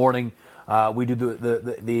in the morning... we do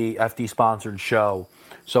the FD-sponsored show,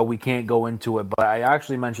 so we can't go into it. But I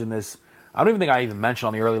actually mentioned this. I don't even think I even mentioned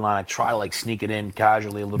on the early line. I try to sneak it in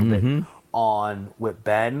casually a little bit on with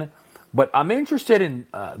Ben. But I'm interested in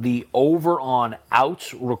the over on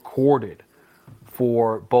outs recorded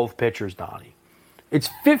for both pitchers, Donnie. It's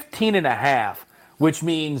 15.5, which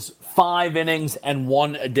means 5 innings and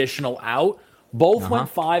 1 additional out. Both went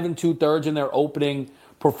 5 2/3 in their opening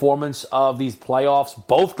performance of these playoffs.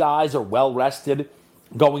 Both guys are well rested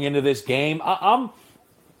going into this game. I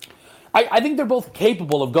think they're both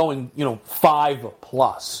capable of going,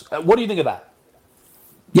 5+. What do you think of that?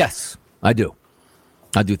 Yes, I do.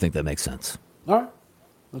 I do think that makes sense. All right,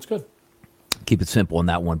 that's good. Keep it simple on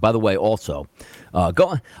that one. By the way, also,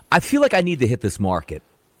 I feel like I need to hit this market,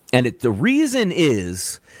 and the reason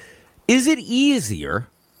is it easier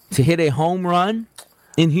to hit a home run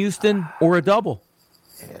in Houston or a double?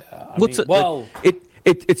 Yeah,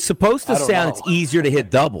 it's supposed to sound it's easier to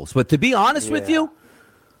hit doubles, but to be honest with you,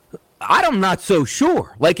 I'm not so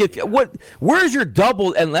sure. Where's your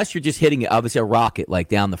double? Unless you're just hitting it, obviously a rocket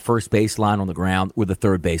down the first baseline on the ground or the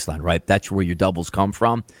third baseline, right? That's where your doubles come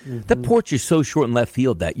from. That porch is so short in left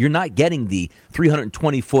field that you're not getting the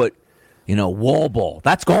 320-foot, wall ball.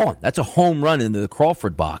 That's gone. That's a home run into the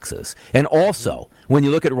Crawford boxes. And also, when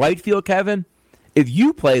you look at right field, Kevin, if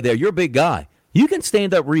you play there, you're a big guy. You can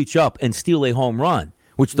stand up, reach up, and steal a home run,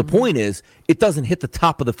 which the point is it doesn't hit the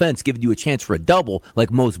top of the fence, giving you a chance for a double like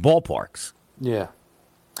most ballparks. Yeah.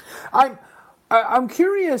 I'm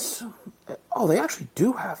curious. Oh, they actually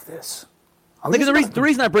do have this. Like the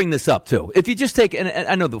reason I bring this up, too, if you just take, and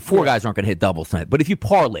I know the four guys aren't going to hit doubles tonight, but if you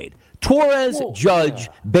parlayed Torres, Judge,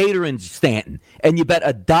 Bader, and Stanton, and you bet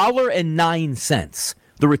 $1.09,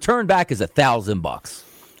 the return back is $1,000.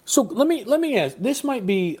 So let me ask. This might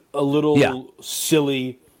be a little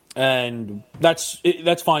silly, and that's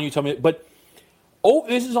fine. You tell me, but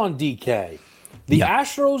this is on DK. The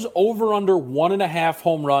Astros over under 1.5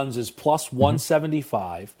 home runs is plus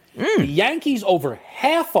 175. The Yankees over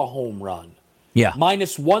half a home run,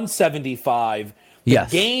 minus 175. The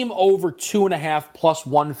game over 2.5 plus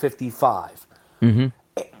 155.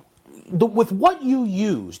 With what you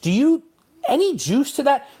use, do you any juice to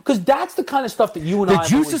that? Because that's the kind of stuff that you and I. The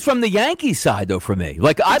juice is from the Yankees side, though, for me.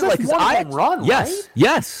 Like I like home run, right?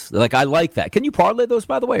 Yes. Like I like that. Can you parlay those,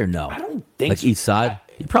 by the way, or no? I don't think like so. Each side.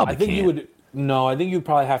 You probably. I think can. you would. No, I think you'd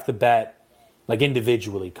probably have to bet like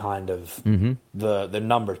individually, kind of the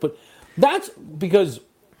numbers. But that's because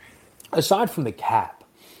aside from the cap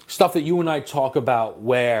stuff that you and I talk about,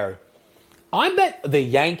 where I bet the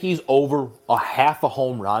Yankees over a half a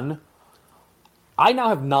home run. I now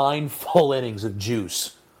have 9 full innings of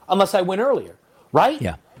juice, unless I win earlier, right?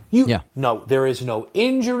 No, there is no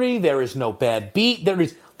injury. There is no bad beat. There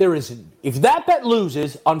is. If that bet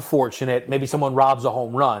loses, unfortunate. Maybe someone robs a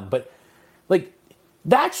home run, but like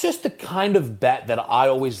that's just the kind of bet that I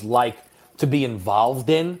always like to be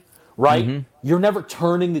involved in, right? You're never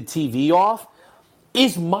turning the TV off.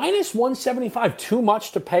 Is minus 175 too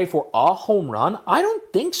much to pay for a home run? I don't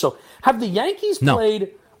think so. Have the Yankees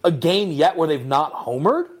played a game yet where they've not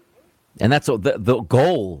homered? And that's the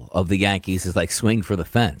goal of the Yankees is like swing for the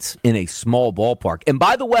fence in a small ballpark. And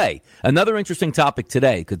by the way, another interesting topic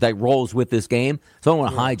today, because that rolls with this game, so I don't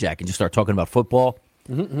want to hijack and just start talking about football.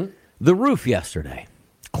 The roof yesterday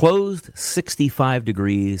closed 65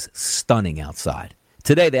 degrees, stunning outside.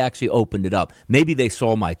 Today they actually opened it up. Maybe they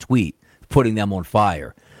saw my tweet putting them on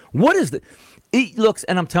fire. What is the... It looks,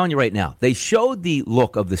 and I'm telling you right now, they showed the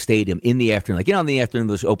look of the stadium in the afternoon. Like, in the afternoon,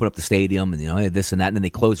 they'll open up the stadium and, this and that, and then they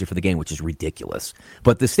close it for the game, which is ridiculous.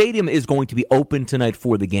 But the stadium is going to be open tonight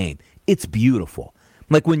for the game. It's beautiful.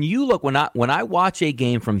 Like, when you look, when I watch a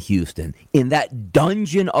game from Houston in that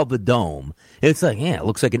dungeon of a dome, it's like, it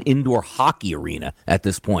looks like an indoor hockey arena at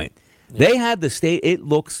this point. They had the it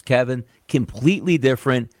looks, Kevin, completely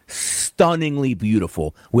different, stunningly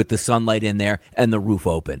beautiful with the sunlight in there and the roof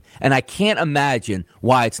open. And I can't imagine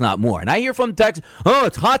why it's not more. And I hear from Texas,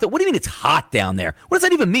 it's hot. What do you mean it's hot down there? What does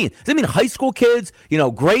that even mean? Does that mean high school kids,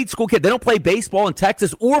 grade school kids, they don't play baseball in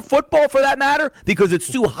Texas or football for that matter because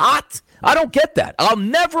it's too hot? I don't get that. I'll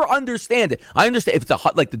never understand it. I understand if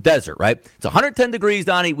it's like the desert, right? It's 110 degrees,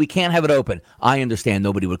 Donnie. We can't have it open. I understand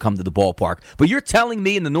nobody would come to the ballpark. But you're telling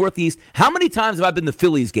me in the Northeast, how many times have I been to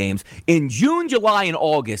Phillies games in June, July, and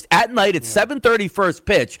August at night at 7:30 first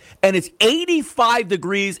pitch, and it's 85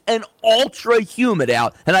 degrees and ultra humid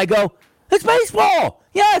out, and I go, it's baseball.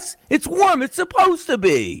 Yes, it's warm. It's supposed to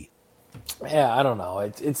be. Yeah, I don't know.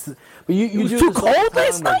 It's but you it was do too this cold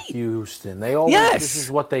last night. Houston, they always this is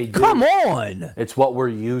what they do. Come on, it's what we're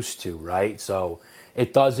used to, right? So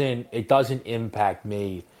it doesn't impact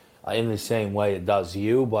me in the same way it does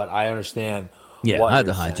you, but I understand. Yeah, I had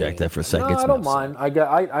to hijack that for a second. No, I don't mind.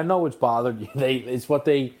 I know it's bothered you. It's what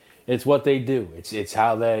they do. It's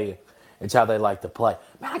how they like to play.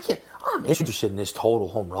 Man, I'm interested in this total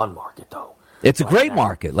home run market though. It's a great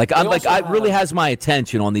market. It really has my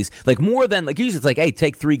attention on these. Like more than usually it's like, hey,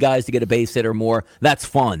 take 3 guys to get a base hit or more. That's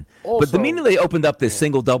fun. Also, but the minute they opened up this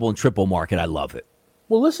single, double, and triple market, I love it.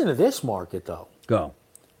 Well, listen to this market though. Go.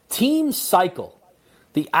 Team cycle.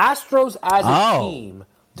 The Astros as a team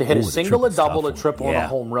to hit a single, a double, a triple, and a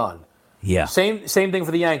home run. Yeah. Same thing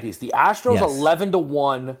for the Yankees. The Astros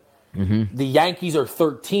 11-1. The Yankees are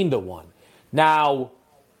 13-1. Now,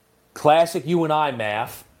 classic you and I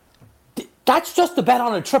math. That's just a bet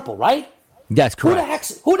on a triple, right? That's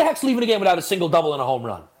correct. Who the heck's leaving a game without a single, double, and a home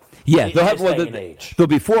run? Yeah, there'll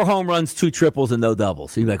be 4 home runs, 2 triples, and no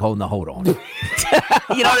doubles. So you're like, hold on. You know what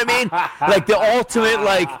I mean? Like the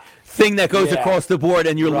ultimate thing that goes across the board,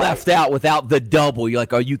 and you're left out without the double. You're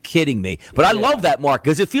like, are you kidding me? But I love that, Mark,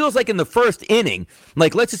 because it feels like in the first inning,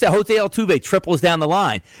 like let's just say Jose Altuve triples down the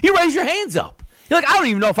line, you raise your hands up. You're like, I don't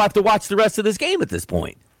even know if I have to watch the rest of this game at this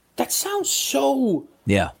point. That sounds so...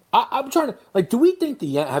 Yeah. I'm trying to, do we think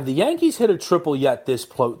have the Yankees hit a triple yet this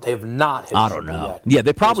close? They have not hit a triple yet. I don't know. Yeah,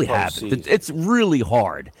 they probably haven't. It's really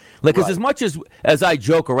hard. Because as much as I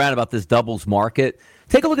joke around about this doubles market,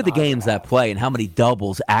 Take a look at the games that play and how many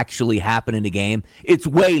doubles actually happen in the game. It's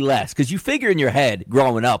way less because you figure in your head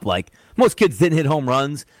growing up, like most kids didn't hit home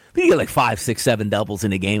runs. But you get like 5, 6, 7 doubles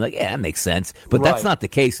in a game. Like, yeah, that makes sense. But that's not the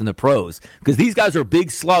case in the pros because these guys are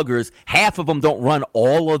big sluggers. Half of them don't run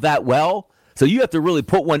all of that well. So you have to really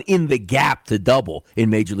put one in the gap to double in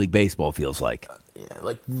Major League Baseball, feels like. Yeah,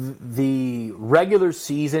 like the regular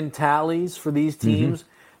season tallies for these teams,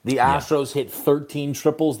 the Astros hit 13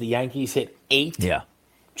 triples. The Yankees hit 8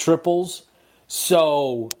 triples.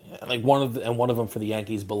 So, like one of them for the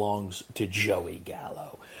Yankees belongs to Joey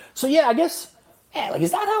Gallo. So, yeah, I guess, like,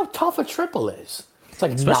 is that how tough a triple is? It's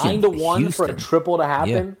like especially 9-1 for a triple to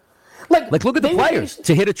happen. Yeah. Like look at the players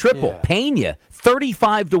to hit a triple. Pena,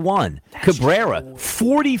 35-1. Cabrera,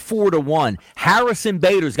 44-1. Harrison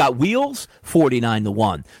Bader's got wheels,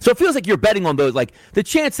 49-1. So it feels like you're betting on those. Like the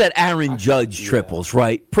chance that Aaron Judge triples,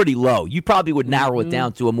 right? Pretty low. You probably would narrow it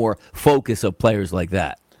down to a more focus of players like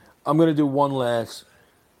that. I'm going to do one last.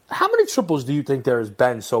 How many triples do you think there has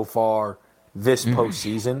been so far this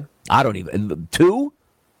postseason? I don't even. 2?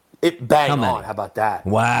 It bang on. How about that?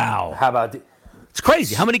 Wow. How about it's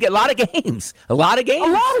crazy. How many get? A lot of games. A lot of games.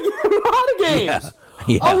 A lot of games.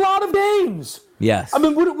 Yeah. A lot of games. Yes. I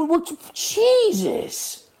mean, what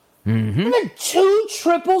Jesus. We've had 2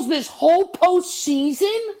 triples this whole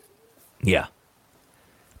postseason? Yeah.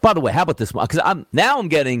 By the way, how about this one? Because I feel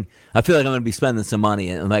like I'm going to be spending some money,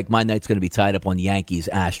 and like my night's going to be tied up on Yankees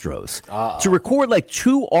Astros. To record like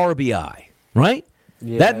 2 RBI, right?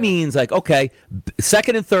 Yeah. That means like, okay,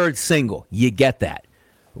 second and third single, you get that.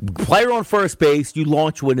 Player on first base, you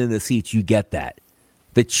launch one in the seats, you get that.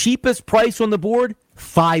 The cheapest price on the board,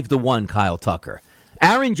 5-1, Kyle Tucker.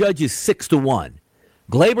 Aaron Judge is 6-1.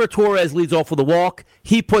 Gleyber Torres leads off with a walk.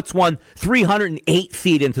 He puts one 308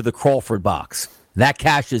 feet into the Crawford box. That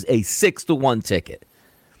cashes a 6-1 ticket.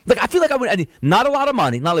 Like I feel like I would not a lot of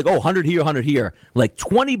money, not like 100 here, 100 here, like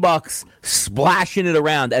 $20 splashing it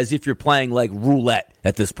around as if you're playing like roulette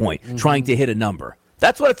at this point, trying to hit a number.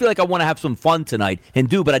 That's what I feel like I want to have some fun tonight and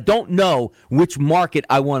do, but I don't know which market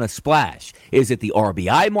I want to splash. Is it the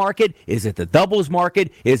RBI market? Is it the doubles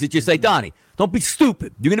market? Is it just like, Donnie, don't be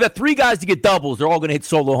stupid. You're going to have 3 guys to get doubles. They're all going to hit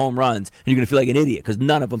solo home runs, and you're going to feel like an idiot because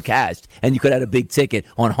none of them cashed, and you could have a big ticket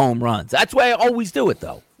on home runs. That's why I always do it,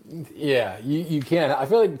 though. Yeah, you can. I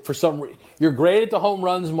feel like for some reason, you're great at the home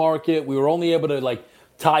runs market. We were only able to, like,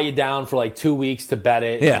 tie you down for like 2 weeks to bet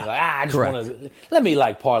it. Yeah, like, I just want to let me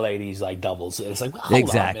like parlay these like doubles. It's like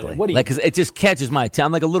exactly. What do you? Like, 'cause it just catches my attention.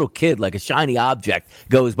 I'm like a little kid, like a shiny object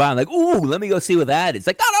goes by. I'm like, ooh, let me go see what that is. It's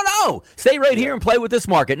like, no, stay right here and play with this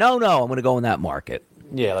market. No, I'm going to go in that market.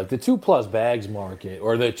 Yeah, like the 2+ bags market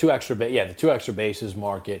or the 2 extra the 2 extra bases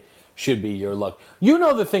market should be your luck. You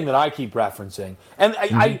know the thing that I keep referencing, and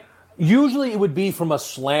I usually it would be from a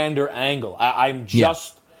slander angle. I'm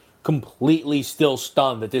just. Completely still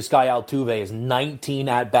stunned that this guy Altuve is 19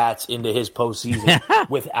 at-bats into his postseason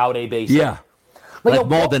without a base hit. Yeah. Like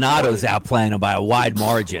Maldonado's outplaying him by a wide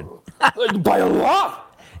margin. By a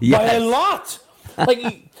lot. Yes. By a lot.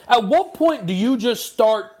 Like, at what point do you just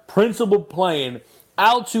start principal playing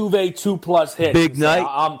Altuve 2+ hits? Big night.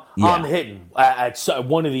 I'm hitting at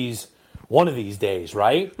one of these days,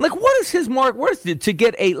 right? Like, what is his mark? Where is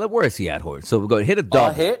he at, Horde? So we'll go hit a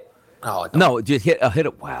double. Hit? Oh, no, just hit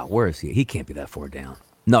it. Wow, where is he? He can't be that far down.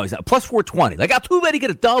 No, he's not. Plus 420. Like, Altuve to get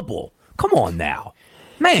a double. Come on now.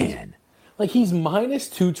 Man. Like, he's minus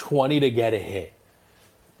 220 to get a hit.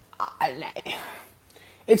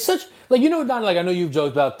 It's such, like, you know, Don, like, I know you've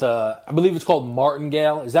joked about, I believe it's called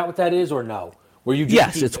martingale. Is that what that is or no? Where you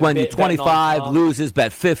just it's when you 25, loses,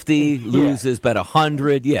 bet 50, loses, bet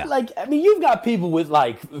 100. Yeah. Like, I mean, you've got people with,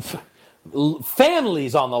 like,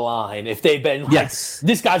 families on the line if they've been like,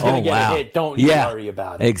 this guy's going to get a hit, don't you worry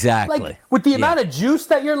about it. Exactly. Like, with the amount of juice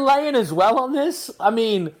that you're laying as well on this, I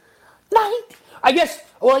mean, I guess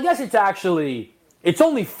it's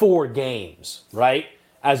only 4 games, right?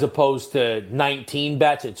 As opposed to 19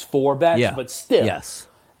 bets, it's 4 bets, but still,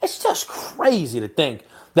 it's just crazy to think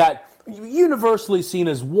that universally seen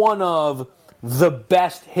as one of the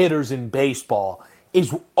best hitters in baseball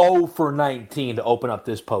is 0 for 19 to open up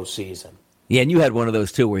this postseason. Yeah, and you had one of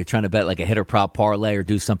those, too, where you're trying to bet like a hitter prop parlay or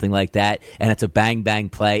do something like that, and it's a bang-bang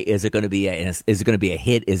play. Is it going to be a hit? Is it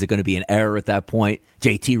going to be an error at that point?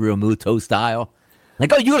 JT Realmuto style?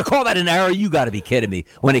 Like, you're going to call that an error? You got to be kidding me.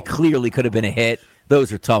 When it clearly could have been a hit.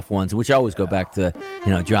 Those are tough ones, which I always go back to,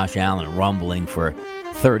 Josh Allen rumbling for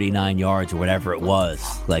 39 yards or whatever it was.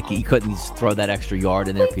 Like, he couldn't throw that extra yard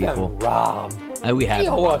in there, people. Rob. We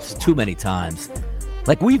have too many times.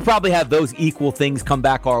 Like, we probably have those equal things come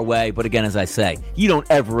back our way. But again, as I say, you don't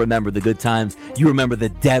ever remember the good times. You remember the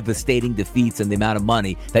devastating defeats and the amount of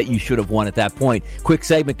money that you should have won at that point. Quick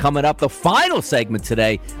segment coming up, the final segment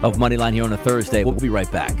today of Moneyline here on a Thursday. We'll be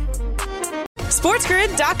right back.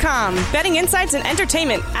 SportsGrid.com. Betting insights and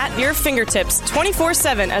entertainment at your fingertips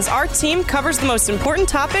 24/7 as our team covers the most important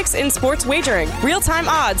topics in sports wagering. Real-time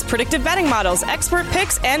odds, predictive betting models, expert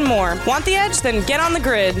picks, and more. Want the edge? Then get on the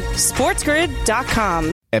grid.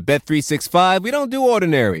 SportsGrid.com. At Bet365, we don't do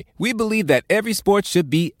ordinary. We believe that every sport should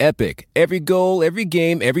be epic. Every goal, every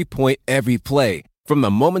game, every point, every play. From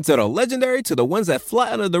the moments that are legendary to the ones that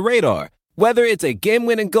fly under the radar. Whether it's a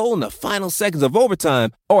game-winning goal in the final seconds of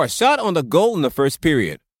overtime or a shot on the goal in the first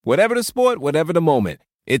period. Whatever the sport, whatever the moment.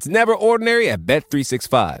 It's never ordinary at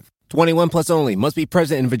Bet365. 21 plus only. Must be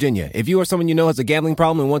present in Virginia. If you or someone you know has a gambling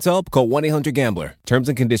problem and wants help, call 1-800-GAMBLER. Terms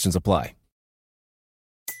and conditions apply.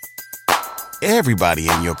 Everybody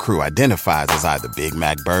in your crew identifies as either Big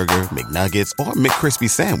Mac Burger, McNuggets, or McCrispy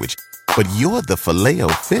Sandwich. But you're the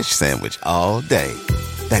Filet-O-Fish Sandwich all day.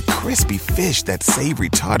 That crispy fish, that savory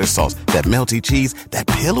tartar sauce, that melty cheese, that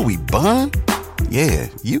pillowy bun. Yeah,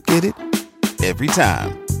 you get it. Every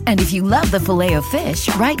time. And if you love the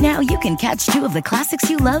Filet-O-Fish, right now you can catch two of the classics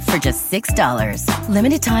you love for just $6.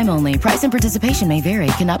 Limited time only. Price and participation may vary.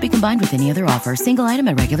 Cannot be combined with any other offer. Single item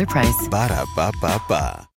at regular price.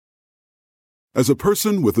 Ba-da-ba-ba-ba. As a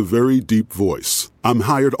person with a very deep voice, I'm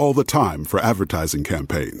hired all the time for advertising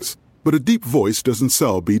campaigns. But a deep voice doesn't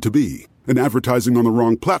sell B2B. And advertising on the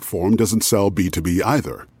wrong platform doesn't sell B2B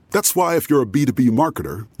either. That's why if you're a B2B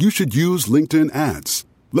marketer, you should use LinkedIn ads.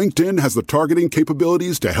 LinkedIn has the targeting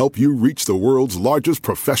capabilities to help you reach the world's largest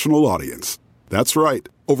professional audience. That's right,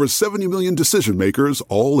 over 70 million decision makers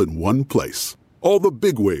all in one place. All the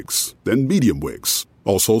big wigs, then medium wigs,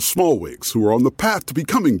 also small wigs who are on the path to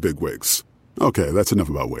becoming big wigs. Okay, that's enough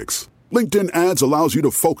about wigs. LinkedIn ads allows you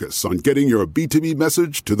to focus on getting your B2B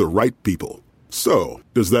message to the right people. So,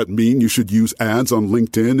 does that mean you should use ads on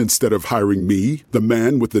LinkedIn instead of hiring me, the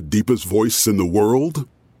man with the deepest voice in the world?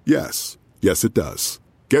 Yes. Yes, it does.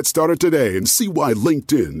 Get started today and see why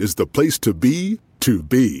LinkedIn is the place to be to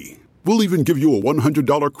be. We'll even give you a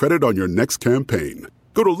 $100 credit on your next campaign.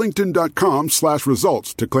 Go to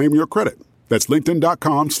linkedin.com/results to claim your credit. That's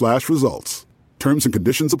linkedin.com/results. Terms and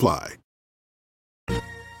conditions apply.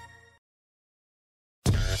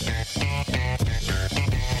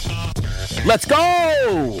 Let's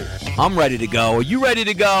go! I'm ready to go. Are you ready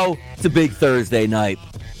to go? It's a big Thursday night.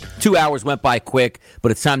 2 hours went by quick,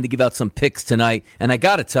 but it's time to give out some picks tonight. And I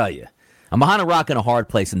got to tell you, I'm behind a rock and a hard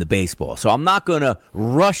place in the baseball, so I'm not going to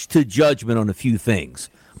rush to judgment on a few things.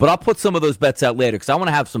 But I'll put some of those bets out later because I want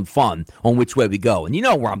to have some fun on which way we go. And you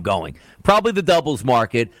know where I'm going. Probably the doubles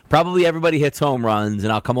market. Probably everybody hits home runs,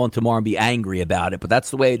 and I'll come on tomorrow and be angry about it. But that's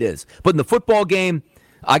the way it is. But in the football game,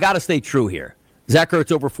 I got to stay true here. Zach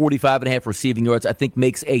Ertz over 45.5 receiving yards, I think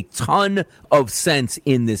makes a ton of sense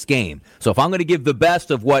in this game. So if I'm going to give the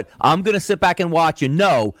best of what I'm going to sit back and watch and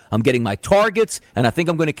know, I'm getting my targets, and I think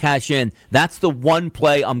I'm going to cash in. That's the one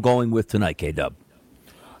play I'm going with tonight, K-Dub.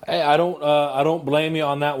 Hey, I don't blame you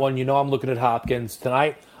on that one. You know I'm looking at Hopkins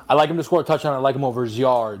tonight. I like him to score a touchdown. I like him over his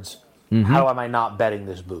yards. Mm-hmm. How am I not betting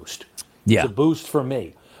this boost? Yeah. It's a boost for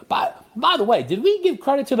me. By the way, did we give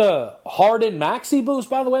credit to the Harden Maxey boost,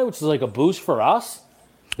 by the way, which is like a boost for us?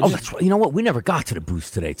 That's right. You know what? We never got to the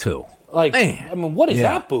boost today, too. Like, man. I mean, what is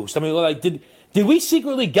that boost? I mean, like, did we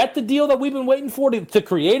secretly get the deal that we've been waiting for to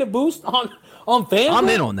create a boost on FanDuel? I'm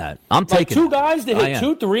in on that. I'm taking two guys to hit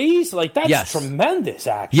 2 threes. Like, that's tremendous,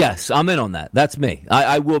 actually. Yes, I'm in on that. That's me.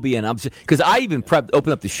 I will be in. Because I even opened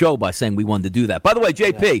up the show by saying we wanted to do that. By the way,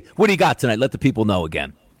 JP, what do you got tonight? Let the people know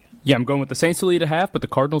again. Yeah, I'm going with the Saints to lead at half, but the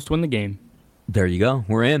Cardinals to win the game. There you go.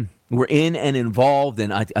 We're in. We're in and involved.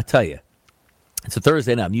 And I tell you, it's a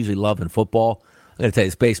Thursday night. I'm usually loving football. I got to tell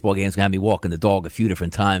you, this baseball game's going to have me walking the dog a few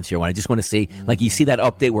different times here. When I just want to see, like, you see that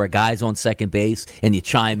update where a guy's on second base and you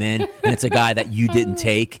chime in, and it's a guy that you didn't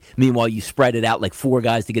take. Meanwhile, you spread it out like 4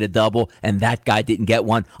 guys to get a double, and that guy didn't get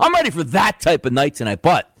one. I'm ready for that type of night tonight,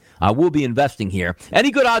 but I will be investing here.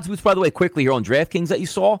 Any good odds boosts, by the way, quickly here on DraftKings that you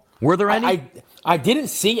saw? Were there any? I didn't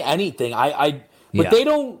see anything. But they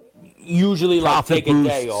don't usually like take a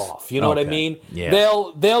day off. You know what I mean? Yeah.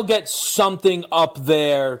 They'll get something up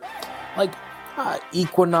there. Like,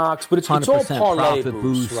 Equinox, but it's all 100% parlay profit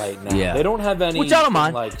boosts boost. right now. Yeah. They don't have any Which I don't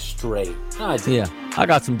mind. like straight. I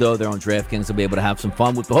got some dough there on DraftKings to be able to have some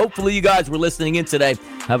fun with. But hopefully you guys were listening in today,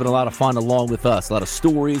 having a lot of fun along with us. A lot of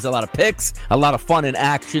stories, a lot of picks, a lot of fun in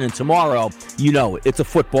action. And tomorrow, you know it, it's a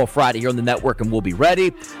Football Friday here on the network, and we'll be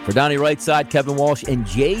ready. For Donnie Rightside, Kevin Walsh, and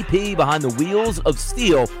JP behind the wheels of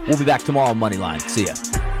steel, we'll be back tomorrow on Moneyline. See ya.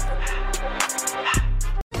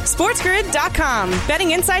 SportsGrid.com.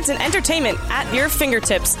 Betting insights and entertainment at your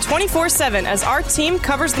fingertips 24/7 as our team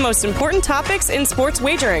covers the most important topics in sports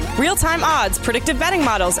wagering. Real-time odds, predictive betting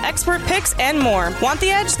models, expert picks, and more. Want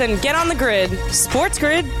the edge? Then get on the grid.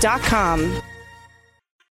 SportsGrid.com.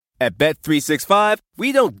 At Bet365,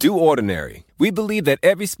 we don't do ordinary. We believe that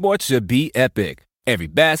every sport should be epic. Every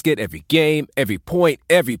basket, every game, every point,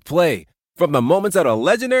 every play. From the moments that are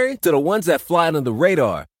legendary to the ones that fly under the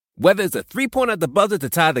radar. Whether it's a three-pointer at the buzzer to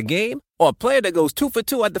tie the game or a player that goes 2 for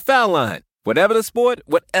 2 at the foul line. Whatever the sport,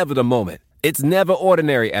 whatever the moment. It's never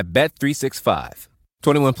ordinary at Bet365.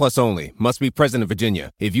 21 plus only. Must be present in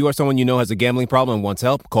Virginia. If you or someone you know has a gambling problem and wants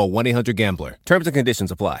help, call 1-800-GAMBLER. Terms and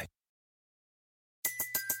conditions apply.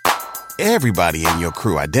 Everybody in your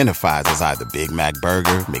crew identifies as either Big Mac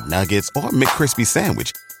Burger, McNuggets, or McCrispy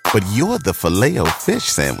Sandwich. But you're the Filet-O-Fish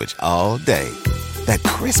Sandwich all day. That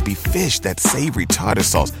crispy fish, that savory tartar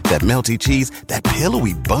sauce, that melty cheese, that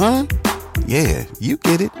pillowy bun. Yeah, you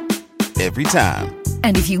get it. Every time.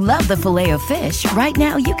 And if you love the Filet-O-Fish, right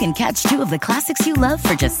now you can catch 2 of the classics you love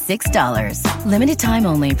for just $6. Limited time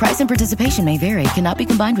only. Price and participation may vary. Cannot be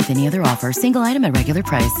combined with any other offer. Single item at regular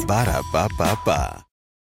price. Ba-da-ba-ba-ba.